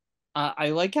fun. I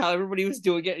like how everybody was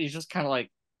doing it. He's just kind of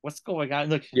like, what's going on?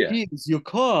 Like, yeah, here's your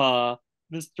car,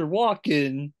 Mr.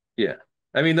 Walken. yeah.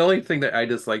 I mean, the only thing that I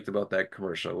disliked about that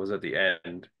commercial was at the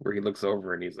end where he looks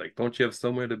over and he's like, "Don't you have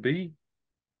somewhere to be?"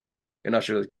 And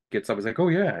Usher gets up, he's like, "Oh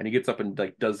yeah," and he gets up and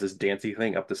like does this dancey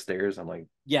thing up the stairs. I'm like,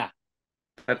 Yeah,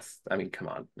 I mean, come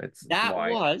on, it's that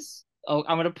why was. Oh,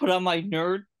 I'm gonna put on my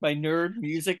nerd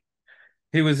music.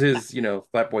 he was his,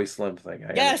 Flatboy Slim thing.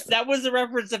 I Yes, understand. that was the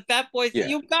reference to Fat Boy. Yeah,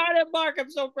 You got it, Mark. I'm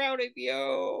so proud of yeah.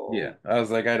 you. I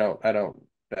was like, I don't.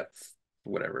 That's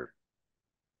whatever.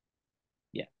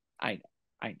 Yeah, I know.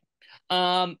 I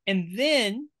know. And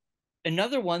then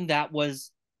another one that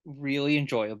was really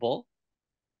enjoyable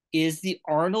is the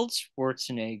Arnold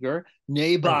Schwarzenegger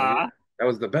Oh yeah, Neighbor that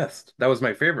was the best. That was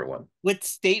my favorite one. with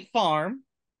State Farm.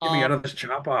 Get me Um, out of this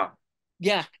chopper.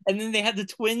 yeah, and then they had the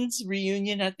twins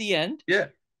reunion at the end. Yeah,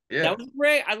 That yeah. was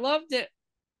great. I loved it.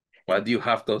 Why do you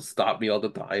have to stop me all the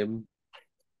time?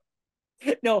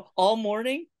 No, all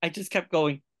morning I just kept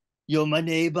going. You're my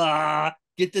neighbor.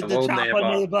 Get to the Hello, chopper, neighbor.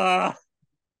 neighbor.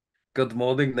 Good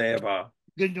morning, neighbor.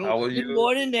 How are Good you?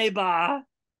 morning, neighbor.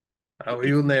 How are It's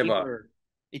you, neighbor? neighbor.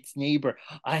 It's neighbor.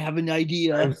 I have an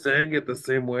idea. I'm saying it the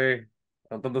same way.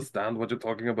 I don't understand what you're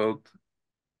talking about.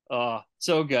 Oh,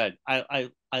 so good.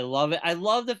 I love it. I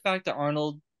love the fact that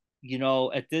Arnold,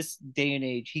 at this day and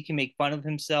age, he can make fun of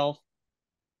himself.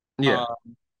 Yeah. Uh,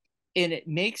 and it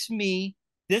makes me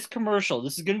this commercial.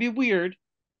 This is going to be weird.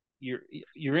 You're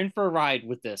you're in for a ride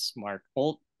with this, Mark.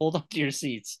 Hold on to your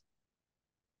seats.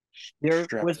 There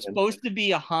Strap was in. supposed to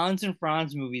be a Hans and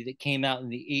Franz movie that came out in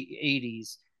the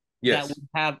 80s that Yes. would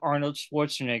have Arnold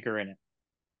Schwarzenegger in it.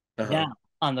 Uh-huh. Now,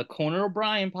 on the Conan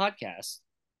O'Brien podcast,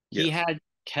 he Yes. had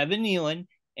Kevin Nealon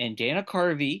and Dana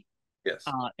Carvey. Yes.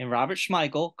 and Robert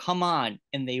Schmeigel come on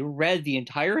and they read the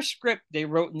entire script they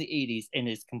wrote in the 80s and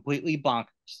it's completely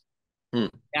bonkers. Hmm.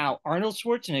 Now, Arnold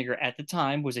Schwarzenegger at the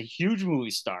time was a huge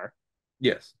movie star,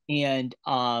 Yes. and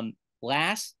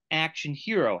Last Action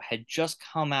Hero had just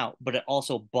come out, but it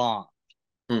also bombed.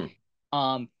 Hmm.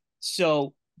 Um,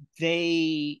 so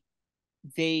they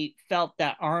they felt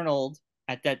that Arnold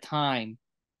at that time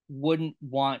wouldn't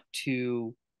want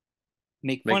to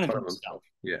make fun Make of fun of himself. himself.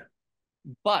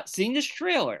 Yeah. But seeing this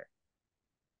trailer,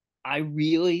 I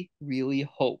really, really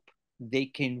hope they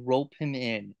can rope him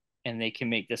in and they can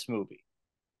make this movie.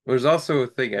 There's also a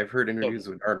thing I've heard So interviews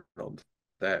good. with Arnold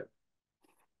that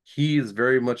he is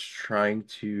very much trying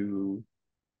to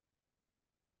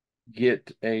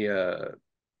get a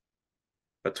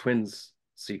twins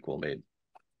sequel made.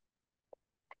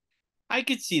 I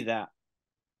could see that.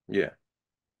 Yeah.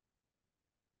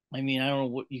 I mean, I don't know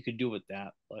what you could do with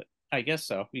that, but I guess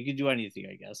so. You could do anything,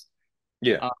 I guess.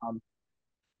 Yeah. Um,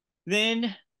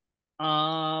 then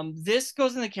this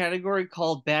goes in the category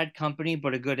called bad company,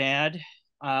 but a good ad.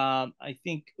 I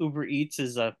think Uber Eats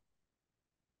is a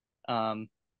um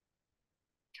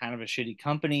kind of a shitty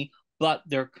company, but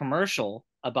their commercial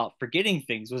about forgetting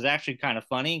things was actually kind of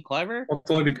funny and clever. Well, it's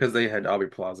only because they had Aubrey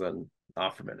Plaza and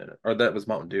Offerman in it. Or that was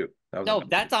Mountain Dew. That was a No, Mountain Dew.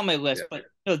 that's on my Yeah. list, but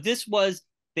no, this was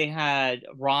they had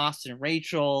Ross and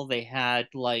Rachel, they had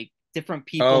like different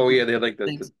people Oh do yeah, they had like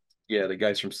things. the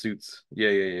guys from Suits. Yeah,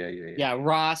 yeah, yeah, yeah, yeah. Yeah,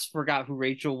 Ross forgot who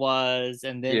Rachel was,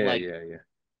 and then Yeah, like yeah,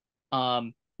 yeah.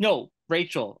 no,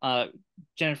 Rachel,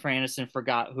 Jennifer Aniston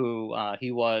forgot who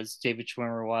he was, David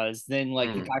Schwimmer was. Then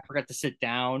like the Mm. guy forgot to sit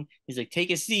down. He's like,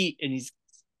 take a seat, and he's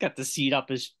got the seat up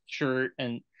his shirt,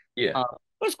 and Yeah. it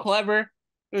was clever.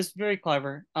 It was very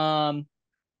clever.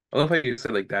 I love how you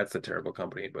said like that's a terrible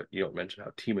company, but you don't mention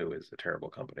how Timu is a terrible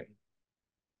company.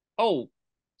 Oh,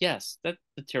 yes, that's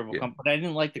a terrible Yeah, company, but I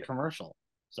didn't like the yeah, commercial.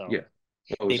 So yeah.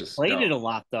 Well, it was they just played it a dumb.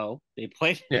 lot though. They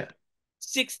played it Yeah.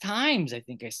 6 times, I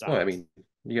think I saw Well, I it. mean,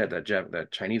 you got that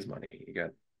Chinese money. You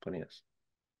got plenty of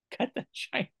Got the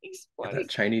Chinese got that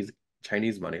place.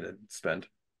 Chinese money to spend.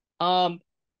 Um,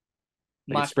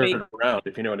 They can my spread favorite. it around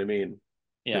if you know what I mean,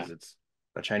 Yeah, because it's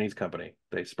a Chinese company.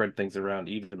 They spread things around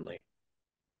evenly.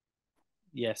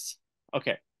 yes.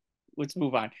 Okay, let's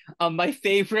move on. My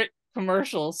favorite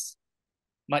commercials.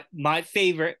 My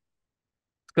favorite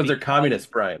Because they're because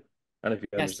communist, Brian. I don't know if you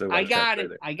yes, understood what I I was trying to got say it.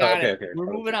 there. I Oh, got okay, it. okay.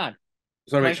 We're moving on.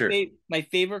 Just want to make sure. My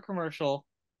favorite commercial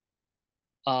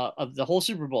of the whole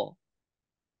Super Bowl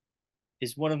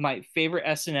is one of my favorite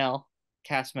SNL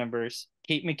cast members,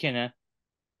 Kate McKinnon,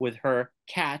 with her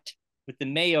cat with the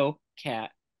Mayo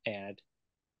cat ad.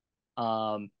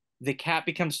 Um, the cat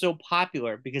becomes so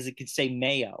popular because it could say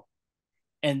Mayo,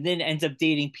 and then ends up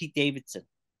dating Pete Davidson,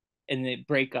 and they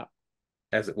break up.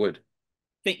 As it would.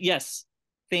 Yes, Yes,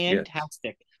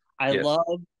 fantastic. I yes,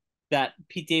 love that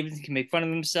Pete Davidson can make fun of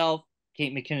himself.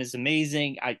 Kate McKinnon is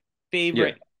amazing. I yeah.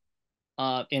 favorite.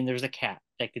 And there's a cat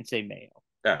that can say Mayo.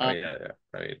 Yeah, I Uh, mean, yeah, yeah.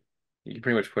 I mean, you can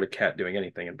pretty much put a cat doing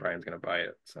anything, and Brian's gonna buy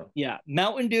it. So yeah,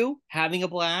 Mountain Dew having a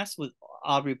blast with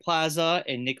Aubrey Plaza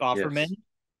and Nick yes, Offerman.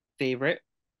 Favorite.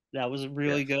 That was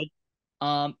really yes.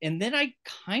 good. And then I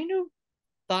kind of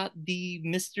thought the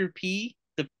Mr. P,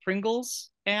 the Pringles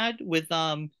ad with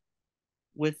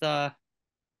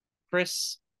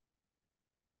Chris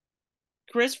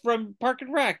Chris from Park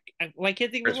and Rec. I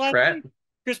can't think of his Chris last Pratt. name.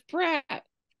 Chris Pratt. I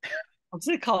was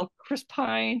gonna call him Chris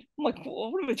Pine. I'm like,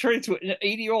 what am I turning into an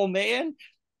 80-year-old man?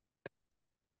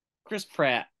 Chris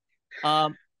Pratt.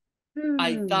 Um,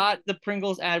 I Hmm. thought the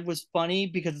Pringles ad was funny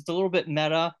because it's a little bit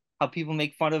meta. How people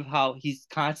make fun of how he's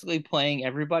constantly playing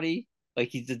everybody, like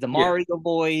he did the Yeah, Mario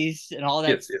voice and all that.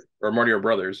 yes, yes. Or Mario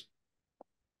Brothers.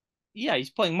 Yeah, he's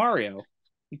playing Mario.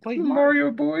 He played The Mario.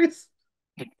 Mario Boys.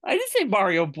 I didn't say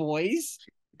Mario boys.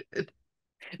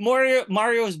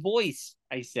 Mario's voice.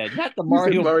 I said not the You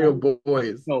said Mario Mario boy.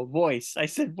 Boys. No voice. I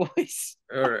said voice.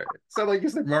 All right. Sound like you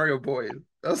said Mario Boys.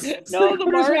 I was No, like, the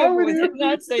what is Mario wrong with boys. I did you?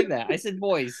 not say that. I said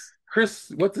voice.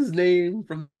 Chris, what's his name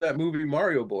from that movie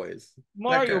Mario Boys? That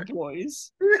Mario guy.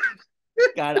 boys.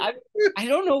 God, I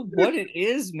don't know what it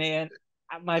is, man.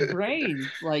 My brain,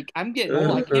 like, I'm getting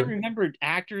old. I Uh, can't remember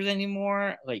actors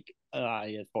anymore. Like,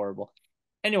 it's horrible.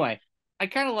 Anyway, I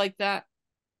kind of like that.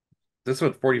 this is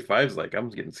what 45 is like. I'm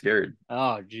getting scared.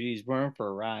 Oh, geez, we're in for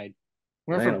a ride.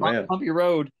 We're in for Man, oh man. bumpy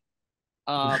road.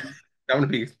 I'm Um. gonna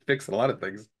be fixing a lot of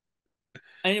things.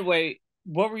 Anyway,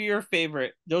 what were your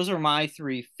favorite? Those are my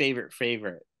three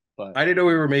favorite. But I didn't know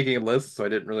we were making a list, so I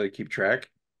didn't really keep track.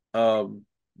 My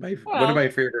one of well, my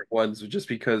favorite ones was just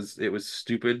because it was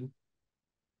stupid.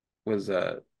 Was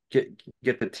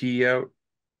get the T out,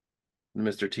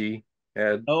 Mr. T.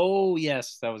 ad Oh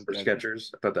yes, that was for good.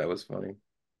 Skechers. I thought that was funny.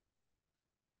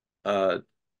 Uh,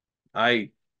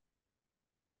 I,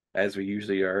 as we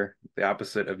usually are, the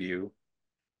opposite of you.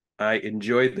 I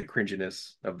enjoyed the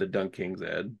cringiness of the Dunk Kings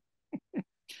ad.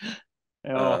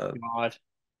 Oh Uh, God.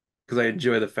 because I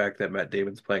enjoy the fact that Matt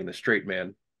Damon's playing the straight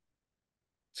man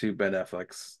to Ben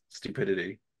Affleck's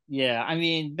stupidity. Yeah, I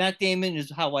mean Matt Damon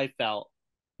is how I felt.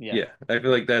 Yeah, Yeah, I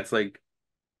feel like that's like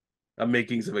a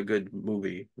makings of a good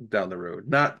movie down the road.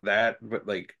 Not that, but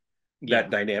like yeah.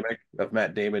 that dynamic of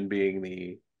Matt Damon being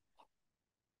the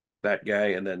that guy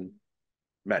and then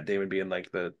Matt Damon being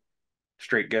like the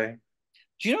straight guy.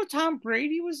 Do you know Tom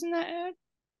Brady was in that ad?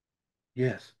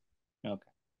 Yes. Okay.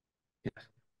 Yes.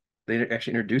 They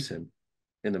actually introduce him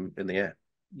in the ad.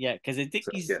 Yeah, because I think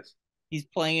So yes. he's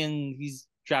playing, he's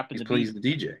dropping He's the plays beat. the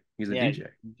DJ. He's a Yeah, DJ.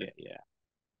 yeah, yeah,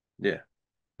 Yeah.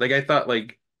 Like I thought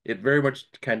like it very much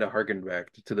kind of harkened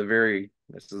back to the very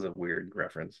this is a weird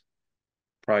reference.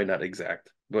 Probably not exact,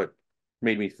 but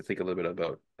made me think a little bit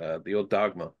about the old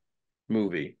Dogma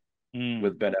movie mm,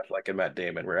 with Ben Affleck and Matt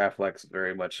Damon, where Affleck's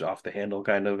very much off the handle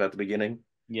kind of at the beginning.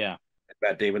 yeah, And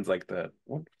Matt Damon's like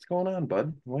what's going on,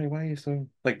 bud? Why are you so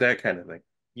like that kind of thing?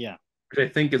 yeah. Which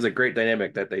I think is a great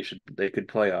dynamic that they could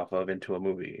play off of into a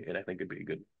movie, and I think it'd be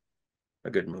a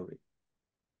good movie.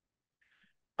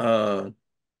 Uh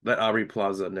that Aubrey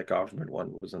Plaza Nick Offerman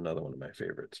one was another one of my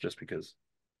favorites, just because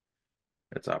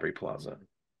it's Aubrey Plaza.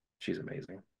 She's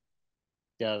amazing.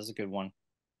 Yeah, that was a good one.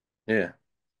 Yeah.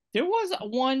 There was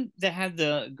one that had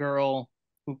the girl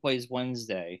who plays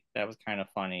Wednesday. That was kind of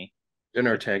funny. Jen With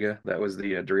Ortega, that was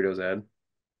the Doritos ad.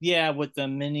 yeah, with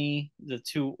the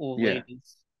two old Yeah.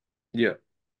 ladies. Yeah.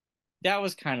 That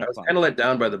was kind I of was funny. kind of let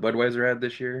down by the Budweiser ad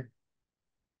this year.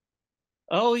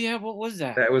 Oh yeah, what was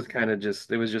that? That was kind of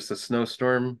just it was just a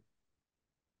snowstorm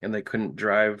and they couldn't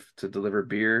drive to deliver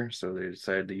beer, so they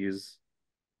decided to use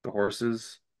the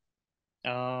horses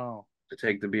Oh, to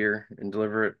take the beer and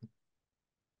deliver it.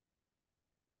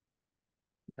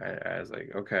 I was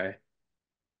like, okay.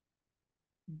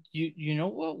 you know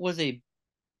what was a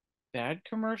bad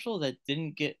commercial that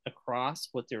didn't get across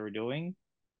what they were doing?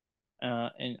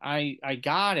 And I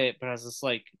got it, but I was just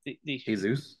like,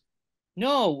 Jesus.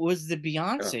 no, it was the Oh,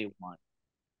 Beyonce one.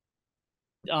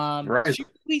 She Verizon.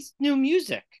 released new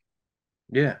music,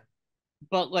 Yeah.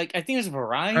 but like I think it was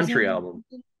Country Verizon. album.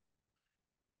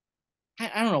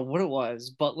 I don't know what it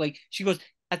was, but like she goes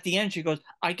at the end, she goes,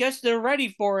 I guess they're ready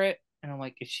for it. And I'm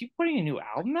like, is she putting a new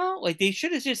album out? Like they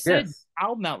should have just said Yes.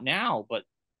 album out now, but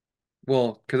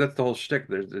Well, because that's the whole shtick.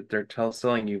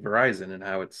 Selling you Verizon and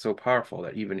how it's so powerful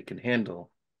that even it can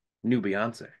handle new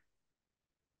Beyonce.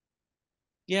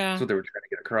 That's yeah, what they were trying to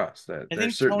get across. That I their think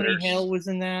certain Tony Hale there's was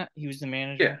in that. He was the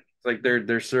yeah, manager. it's like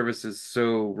their service is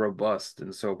so robust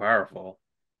and so powerful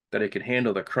that it can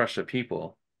handle the crush of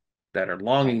people that are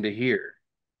longing to hear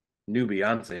new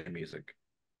Beyonce music.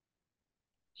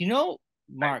 You know,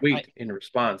 I Mark, wait in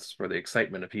response for the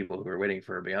excitement of people who are waiting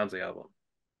for a Beyonce album.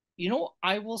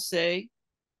 I will say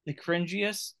the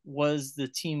cringiest was the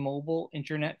T-Mobile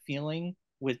internet feeling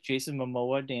with Jason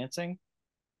Momoa dancing.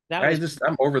 That was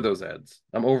I'm over those ads.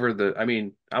 I'm over I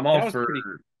mean, I'm all that was for pretty.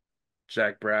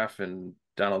 Jack Braff and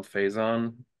Donald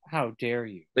Faison. How dare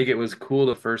you? Like it was cool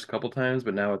the first couple times,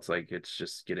 but now it's like it's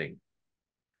just it's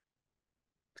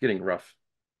getting rough.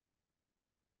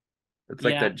 It's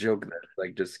like Yeah, that joke that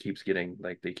like just keeps getting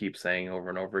like they keep saying over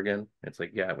and over again. It's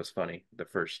like, yeah, it was funny the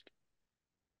first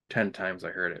 10 times I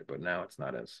heard it, but now it's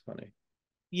not as funny.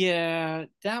 yeah,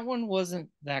 that one wasn't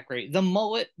that great. The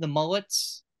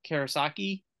mullets,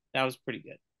 Karasaki, that was pretty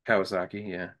good. Kawasaki,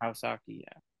 yeah. Kawasaki,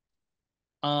 yeah.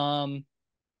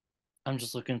 I'm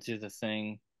just looking through the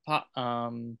thing.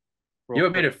 You Real know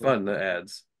what made quick. it fun, the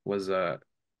ads, was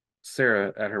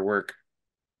Sarah at her work.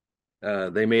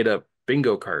 They made up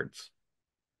bingo cards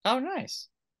Oh, nice.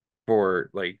 for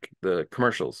like the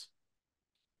commercials.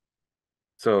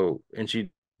 So, and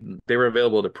they were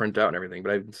available to print out and everything,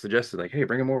 but I suggested like, hey,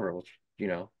 bring them over. You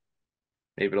know,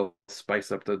 maybe it'll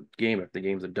spice up the game if the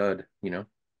game's a dud,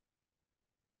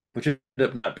 which ended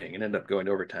up not being. It ended up going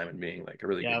to overtime and being like a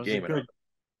really Yeah, it good was a game and all.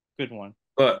 good one.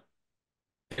 But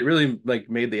it really like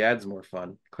made the ads more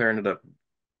fun. Claire ended up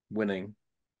winning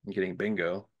and getting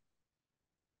bingo,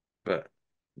 but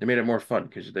it made it more fun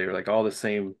because they were like all the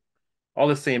same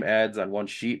ads on one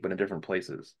sheet, but in different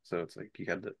places. So it's like you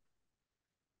had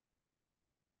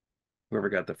whoever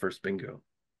got the first bingo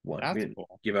won. We That's didn't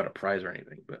cool. give out a prize or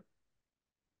anything, but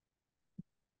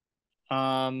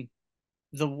Um,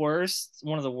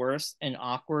 one of the worst and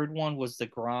awkward one was the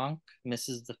Gronk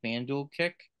misses the FanDuel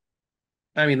kick.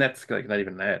 I mean that's like not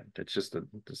even that. It's just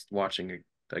watching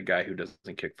a guy who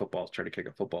doesn't kick footballs try to kick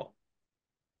a football.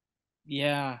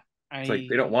 Yeah, It's like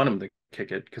they I don't want him to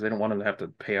kick it because they don't want him to have to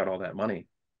pay out all that money.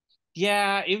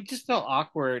 yeah, it just felt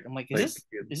awkward. I'm like, Like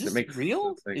is it this makes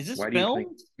real? it's like Is this why do you think?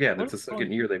 filmed? Yeah, What that's is the going?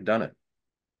 second year they've done it.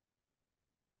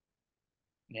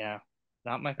 Yeah,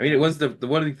 not my I mean, it fan. was the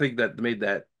one thing that made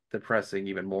that depressing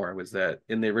even more was that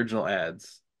in the original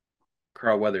ads,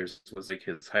 Carl Weathers was like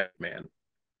his hype man,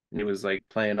 and he was like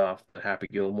playing off the Happy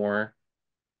Gilmore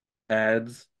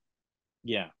ads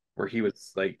Yeah. where he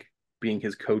was like being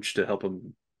his coach to help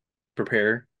him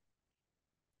prepare.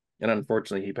 And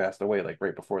unfortunately, he passed away like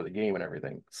right before the game and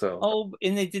everything. So Oh,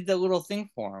 and they did that little thing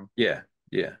for him. yeah,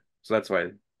 yeah. So that's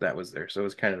why that was there. So it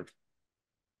was kind of,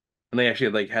 and they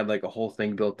actually like had like a whole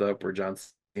thing built up where John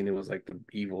Cena was like the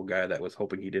evil guy that was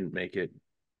hoping he didn't make it,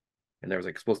 and there was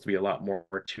like supposed to be a lot more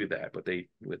to that, but they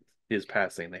with his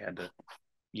passing, they had to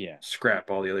Yeah,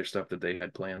 scrap all the other stuff that they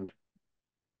had planned.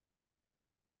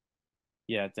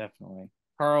 yeah, definitely.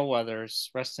 Carl Weathers,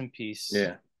 rest in peace.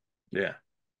 Yeah, yeah.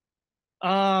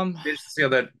 Um, Just to see how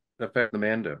that affected the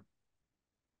Mando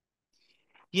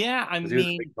yeah, I because he was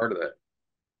a mean, big part of that.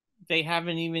 they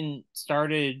haven't even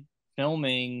started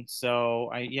filming,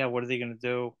 so yeah, what are they gonna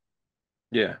do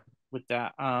Yeah, with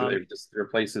that? so they just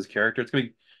replace his character. It's gonna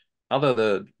be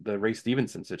although the Ray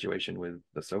Stevenson situation with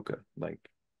Ahsoka, like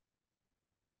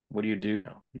what do you do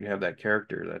now? You have that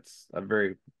character that's a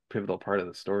very pivotal part of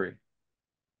the story.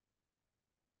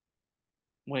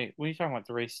 Wait, what are you talking about?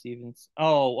 The Ray Stevens?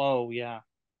 Oh, yeah,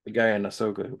 The guy in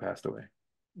Ahsoka who passed away.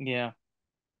 yeah,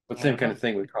 But yeah. same kind of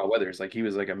thing with Carl Weathers. Like he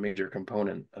was like a major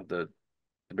component of the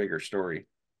bigger story.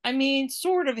 I mean,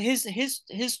 sort of. His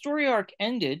story arc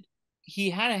ended. He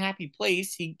had a happy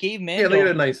place. He gave Yeah, Mando a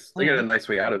they got a plan. nice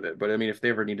way out of it. But I mean, if they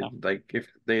ever Yeah, needed like if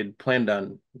they had planned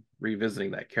on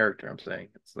revisiting that character, I'm saying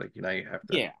it's like you know you have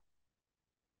to yeah,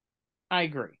 I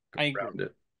agree. go I agree. around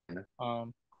it. You know?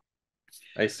 Um,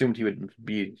 I assumed he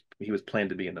was planned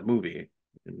to be in the movie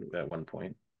at one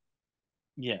point.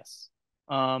 yes.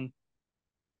 Um,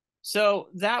 So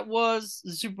that was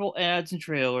the Super Bowl ads and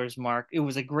trailers, Mark. It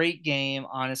was a great game,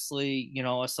 honestly. You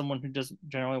know, as someone who doesn't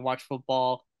generally watch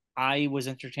football, I was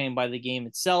entertained by the game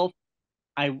itself.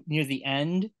 I near the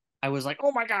end, I was like,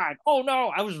 "Oh my god, oh no!"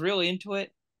 I was really into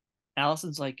it.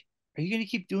 Allison's like, "Are you gonna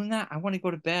keep doing that? I want to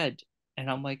go to bed." And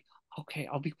I'm like, "Okay,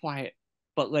 I'll be quiet."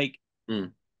 But like,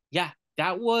 Mm. yeah,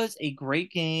 that was a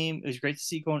great game. It was great to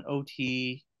see it go in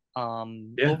OT.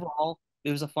 Yeah, Overall,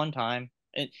 it was a fun time.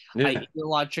 And I yeah. ate a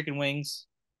lot of chicken wings.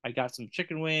 I got some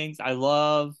chicken wings. I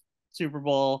love Super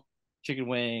Bowl chicken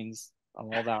wings. I'm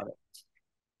all about it.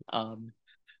 Um,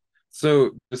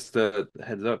 So just a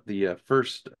heads up, the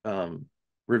first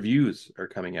reviews are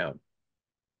coming out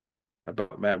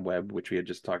about Mad Web, which we had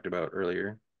just talked about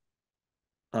earlier.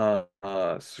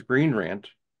 Screen Rant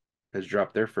has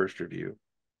dropped their first review.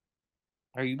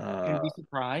 are you gonna Uh, be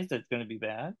surprised that it's gonna be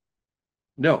bad?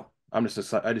 no, I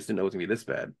just didn't know it was gonna be this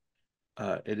bad.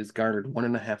 It has garnered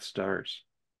 1.5 stars.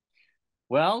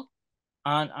 Well,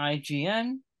 on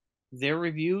IGN, their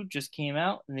review just came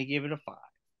out and they gave it a 5.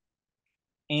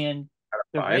 And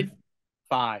the Five. red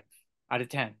 5 out of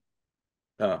 10.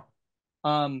 Oh,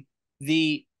 Um,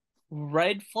 the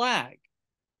red flag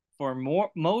for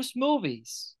most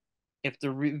movies, if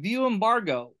the review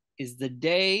embargo is the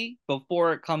day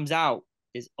before it comes out,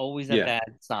 is always a yeah,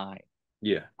 bad sign.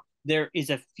 yeah. There is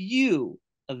a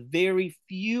very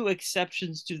few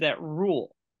exceptions to that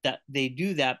rule that they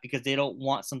do that because they don't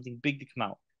want something big to come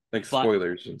out. Like But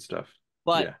spoilers and stuff.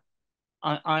 but Yeah,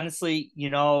 honestly,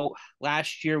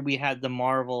 last year we had the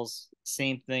Marvels,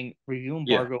 same thing. Review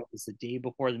yeah, embargo was the day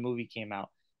before the movie came out.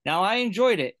 Now I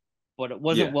enjoyed it, but it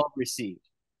wasn't yeah. well received.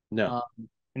 No, Um,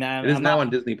 and it is I'm not now on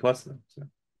Disney Plus though. So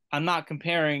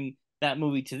comparing that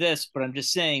movie to this, but I'm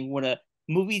just saying when a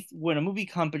movie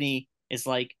company is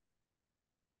like,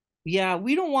 yeah,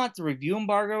 we don't want the review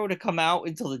embargo to come out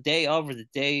until the day of or the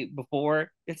day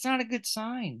before, it's not a good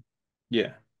sign.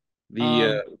 yeah, the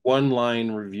Um, one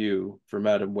line review for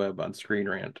Madam Web on Screen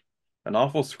Rant, an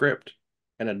awful script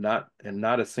and not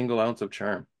a single ounce of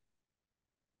charm.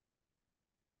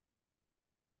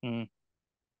 mm,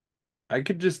 I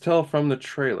could just tell from the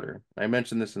trailer. I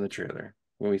mentioned this in the trailer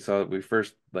when we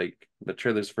first like the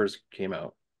trailers first came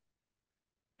out.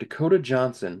 Dakota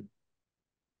Johnson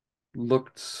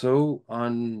looked so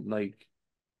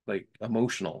like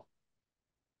emotional.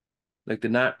 Like did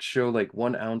not show like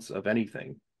 1 ounce of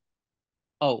anything.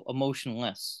 oh,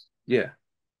 emotionless. Yeah.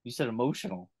 You said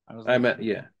emotional. I was I like, meant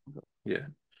yeah. Yeah.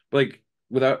 Like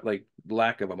without like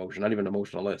lack of emotion, not even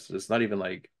emotionalist. It's not even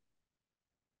like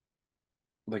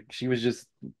she was just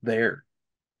there.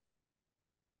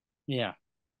 yeah,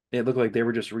 It looked like they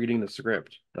were just reading the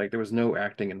script. Like there was no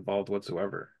acting involved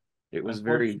whatsoever. It was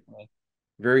very, unfortunately.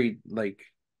 very like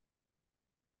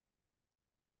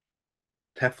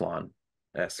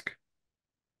Teflon-esque.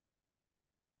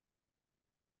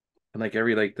 And like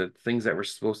every like the things that were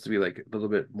supposed to be like a little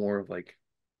bit more of like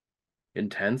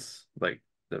intense, like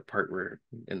the part where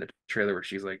in the trailer where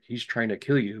she's like, he's trying to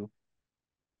kill you,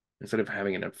 instead of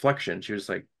having an inflection, she was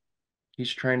like,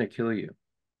 he's trying to kill you.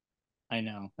 I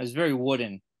know. It was very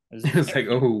wooden. It was It's like, very,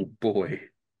 oh boy.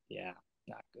 yeah,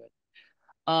 not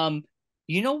good. Um,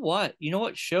 you know what? You know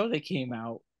what show that came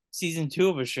out? Season two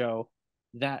of a show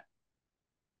that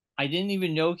I didn't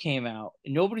even know came out.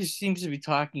 Nobody seems to be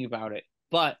talking about it.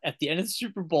 But at the end of the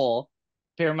Super Bowl,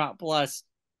 Paramount Plus,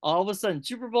 all of a sudden,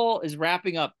 Super Bowl is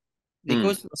wrapping up. It Hmm.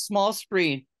 goes to a small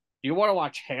screen. Do you want to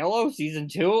watch Halo season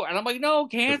two? And I'm like, no, The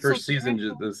cancel, first season,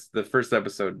 cancel. the first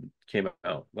episode came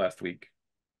out last week,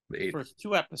 the The eighth. first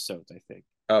two episodes, I think.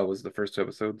 Oh, it was the first two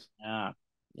episodes? Yeah,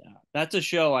 yeah. That's a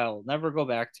show I'll never go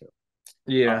back to.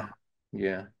 Yeah, Um,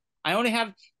 yeah, I only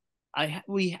have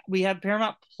we have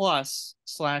Paramount Plus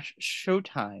slash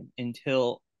Showtime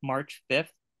until March 5th.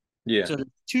 yeah. So the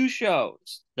two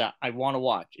shows that I want to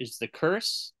watch is The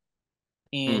Curse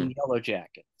Hmm. and Yellow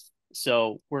Jackets.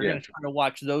 So we're Yeah, gonna try to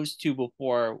watch those two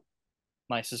before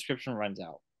my subscription runs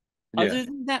out. yeah. Other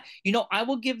than that, I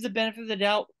will give the benefit of the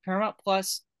doubt. Paramount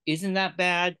Plus isn't that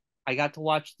bad. I got to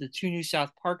watch the two new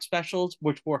South Park specials,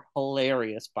 which were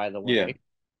hilarious, by the Yeah. way.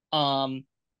 Um,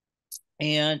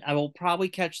 and I will probably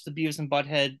catch the Beavis and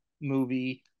Butthead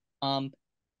movie. Um,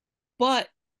 but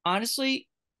honestly,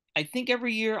 I think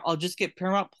every year I'll just get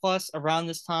Paramount Plus around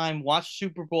this time, watch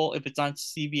Super Bowl if it's on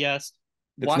CBS,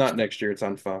 It's watch not next year, it's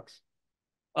on Fox.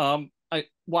 I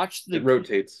watch It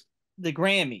rotates. the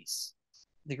Grammys.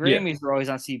 The Yeah. Grammys are always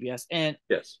on CBS, and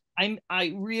Yes. I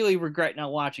really regret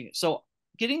not watching it. So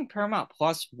getting Paramount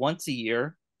Plus once a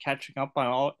year, catching up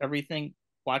on everything,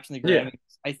 watching the Yeah.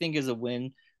 Grammys, I think is a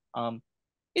win. Um,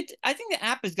 I think the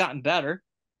app has gotten better.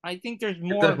 I think there's It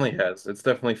more. definitely has. It's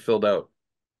definitely filled out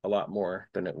a lot more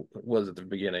than it was at the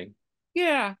beginning.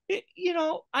 Yeah,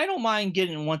 I don't mind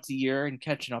getting once a year and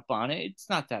catching up on it. It's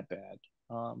not that bad.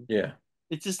 Um, Yeah.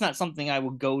 it's just not something I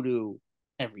would go to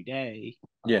every day.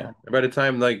 Yeah. By the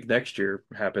time like next year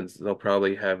happens, they'll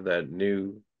probably have that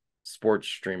new sports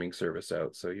streaming service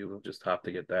out. So you'll just have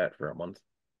to get that for a month.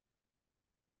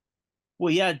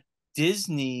 Well, yeah,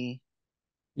 Disney.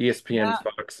 ESPN, Yeah,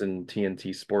 Fox, and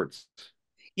TNT Sports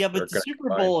yeah, are but the going to Super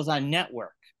combine. Bowl is on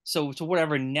network, so to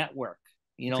whatever network,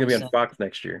 you It's know what going I'm to be on saying? Fox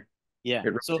next year. Yeah.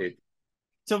 It So rotates.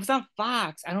 so if it's on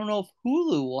Fox, I don't know if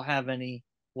Hulu will have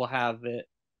it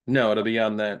No, it'll be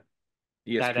on that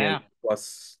that ESPN app.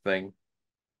 Plus thing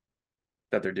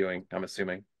that they're doing, I'm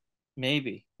assuming.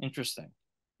 Maybe interesting.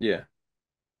 Yeah.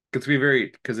 It's be very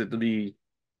because it'll be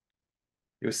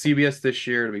it was CBS this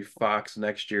year, it'll be Fox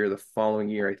next year. The following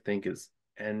year, I think, is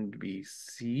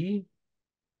NBC.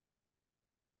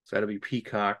 So that'll be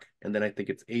Peacock, and then I think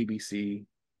it's ABC.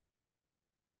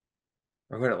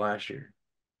 Or what it last year.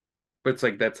 But it's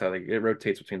like that's how it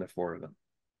rotates between the four of them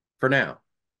for now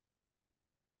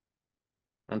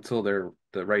until the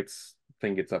rights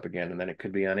thing gets up again, and then it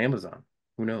could be on Amazon.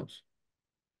 Who knows?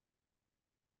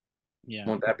 Yeah.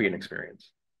 Won't that be an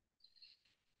experience?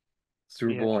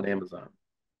 Super Yeah. Bowl on Amazon.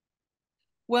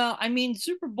 Well, I mean,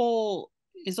 Super Bowl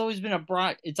has always been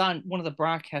it's on one of the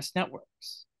broadcast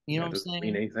networks. You know what That I'm doesn't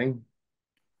mean saying? anything.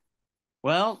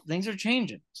 Well, things are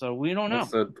changing, so we don't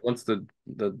know. Once the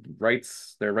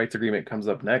rights their rights agreement comes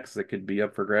up next, it could be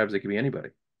up for grabs. It could be anybody.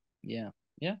 Yeah.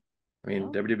 Yeah. I mean,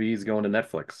 Well, WWE is going to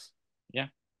Netflix. yeah.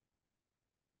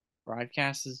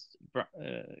 Broadcast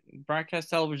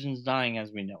television is dying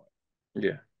as we know it.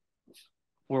 Yeah.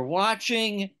 We're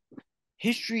watching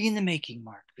history in the making,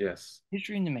 Mark. Yes.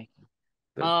 History in the making.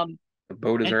 The Um, the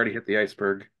boat has and already hit the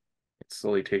iceberg. It's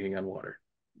slowly taking on water.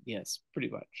 yes, pretty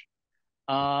much.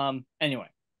 Anyway,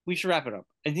 we should wrap it up.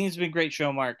 I think it's been a great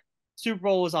show, Mark. Super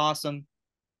Bowl was awesome.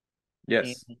 And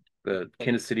Yes. The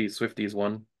Kansas City Swifties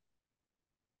won.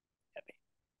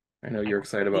 I know I you're got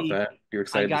excited to about see, that. You're I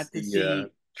excited to got to see see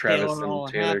Travis Taylor and all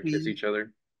Taylor kiss happy. each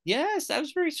other. Yes, that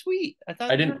was very sweet. I I thought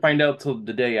they were. didn't find out till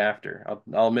the day after.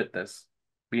 I'll admit this,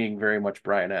 being very much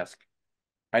Brian-esque.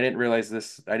 I didn't realize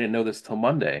this. I didn't know this till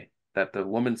Monday that the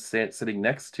woman sitting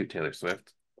next to Taylor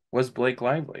Swift was Blake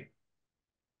Lively.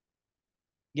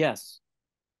 Yes,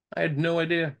 I had no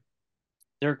idea.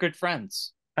 they're good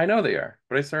friends. I know they are,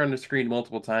 but I saw her on the screen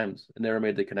multiple times and never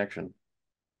made the connection.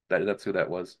 That's who that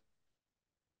was.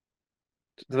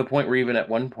 To the point where even at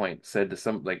one point said to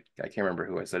some like I can't remember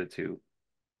who I said it to,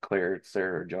 Claire,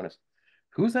 Sarah, or Jonas,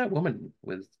 who's that woman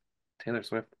with Taylor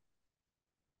Swift?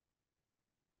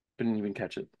 Didn't even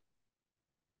catch it.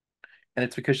 And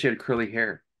it's because she had curly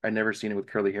hair. I never seen it with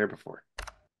curly hair before.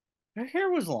 Her hair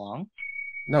was long.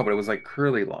 No, but it was like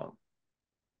curly long.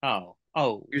 Oh,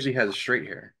 oh, Usually has straight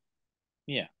hair.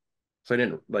 yeah, So I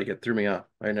didn't like it threw me off.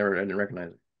 I didn't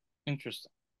recognize it.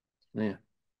 interesting. Yeah.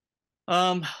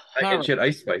 Um, all And right. she had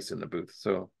Ice Spice in the booth,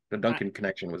 so the I, Duncan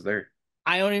connection was there.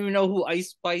 I don't even know who Ice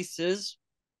Spice is.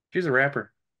 She's a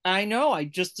rapper, I know.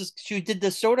 She did the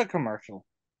soda commercial.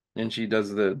 and she does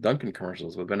the Duncan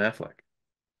commercials with Ben Affleck.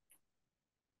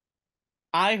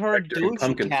 I Back heard during Doja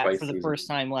pumpkin Cat for spice the season. first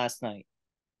time last night.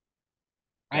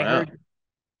 I Wow, heard,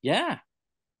 yeah,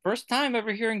 first time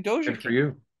ever hearing Doja good for Cat.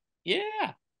 you.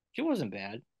 Yeah, she wasn't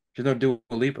bad. She's no Dua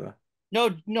Lipa. No,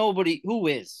 nobody who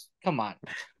is. Come on,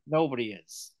 nobody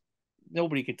is.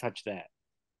 Nobody could touch that.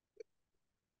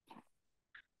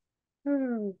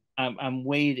 Hmm. I'm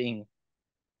waiting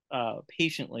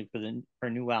patiently for the her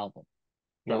new album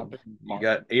Well, dropping in you March.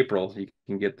 got April. You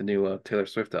can get the new Taylor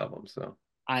Swift album. So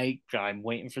I'm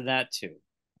waiting for that too.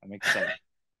 I'm excited.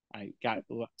 I got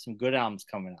some good albums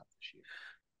coming out this year.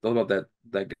 all about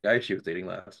that guy she was dating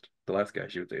last. The last guy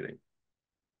she was dating.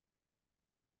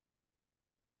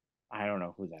 I don't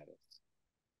know who that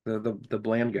is. The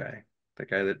bland guy. The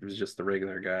guy that was just the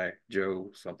regular guy,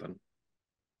 Joe something.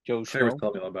 Joe Claire was Schmo.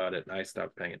 telling me all about it, and I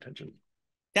stopped paying attention.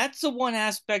 That's the one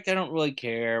aspect I don't really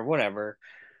care. Whatever.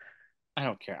 I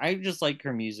don't care. I just like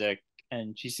her music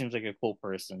and she seems like a cool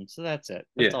person. So that's it.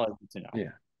 That's Yeah, all I need to know.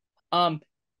 yeah. Um,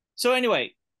 so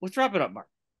anyway, let's wrap it up, Mark.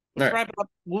 All Let's right. wrap it up.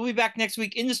 We'll be back next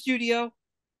week in the studio.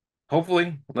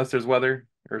 Hopefully, unless there's weather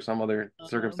or some other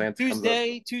circumstance comes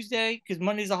up. Tuesday, because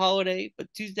Monday's a holiday, but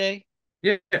Tuesday.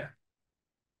 Yeah, yeah.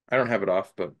 I don't have it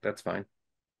off, but that's fine.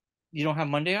 You don't have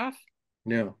Monday off?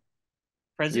 No, we had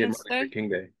President's Martin Luther Day? King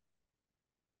Day.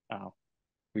 Oh,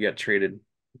 We got traded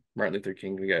Martin Luther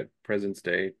King. We got President's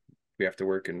Day. We have to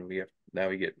work, and we have now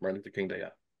we get Martin Luther King Day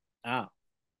off.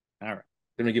 oh, all right.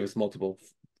 Then they give us multiple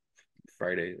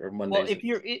Fridays or Well, Mondays. if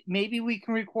you're it, maybe we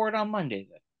can record on Monday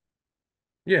then.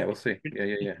 Yeah, we'll see. Yeah,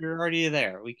 yeah, If yeah, you're already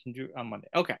there, we can do on Monday.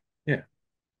 Okay. yeah.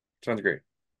 Sounds great.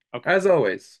 Okay. As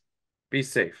always, be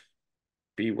safe,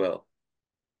 be well,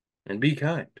 and be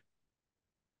kind.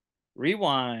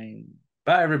 Rewind.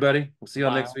 Bye, everybody. We'll see you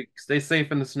all next Bye. week. Stay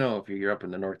safe in the snow if you're up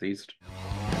in the Northeast.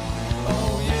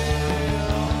 Oh,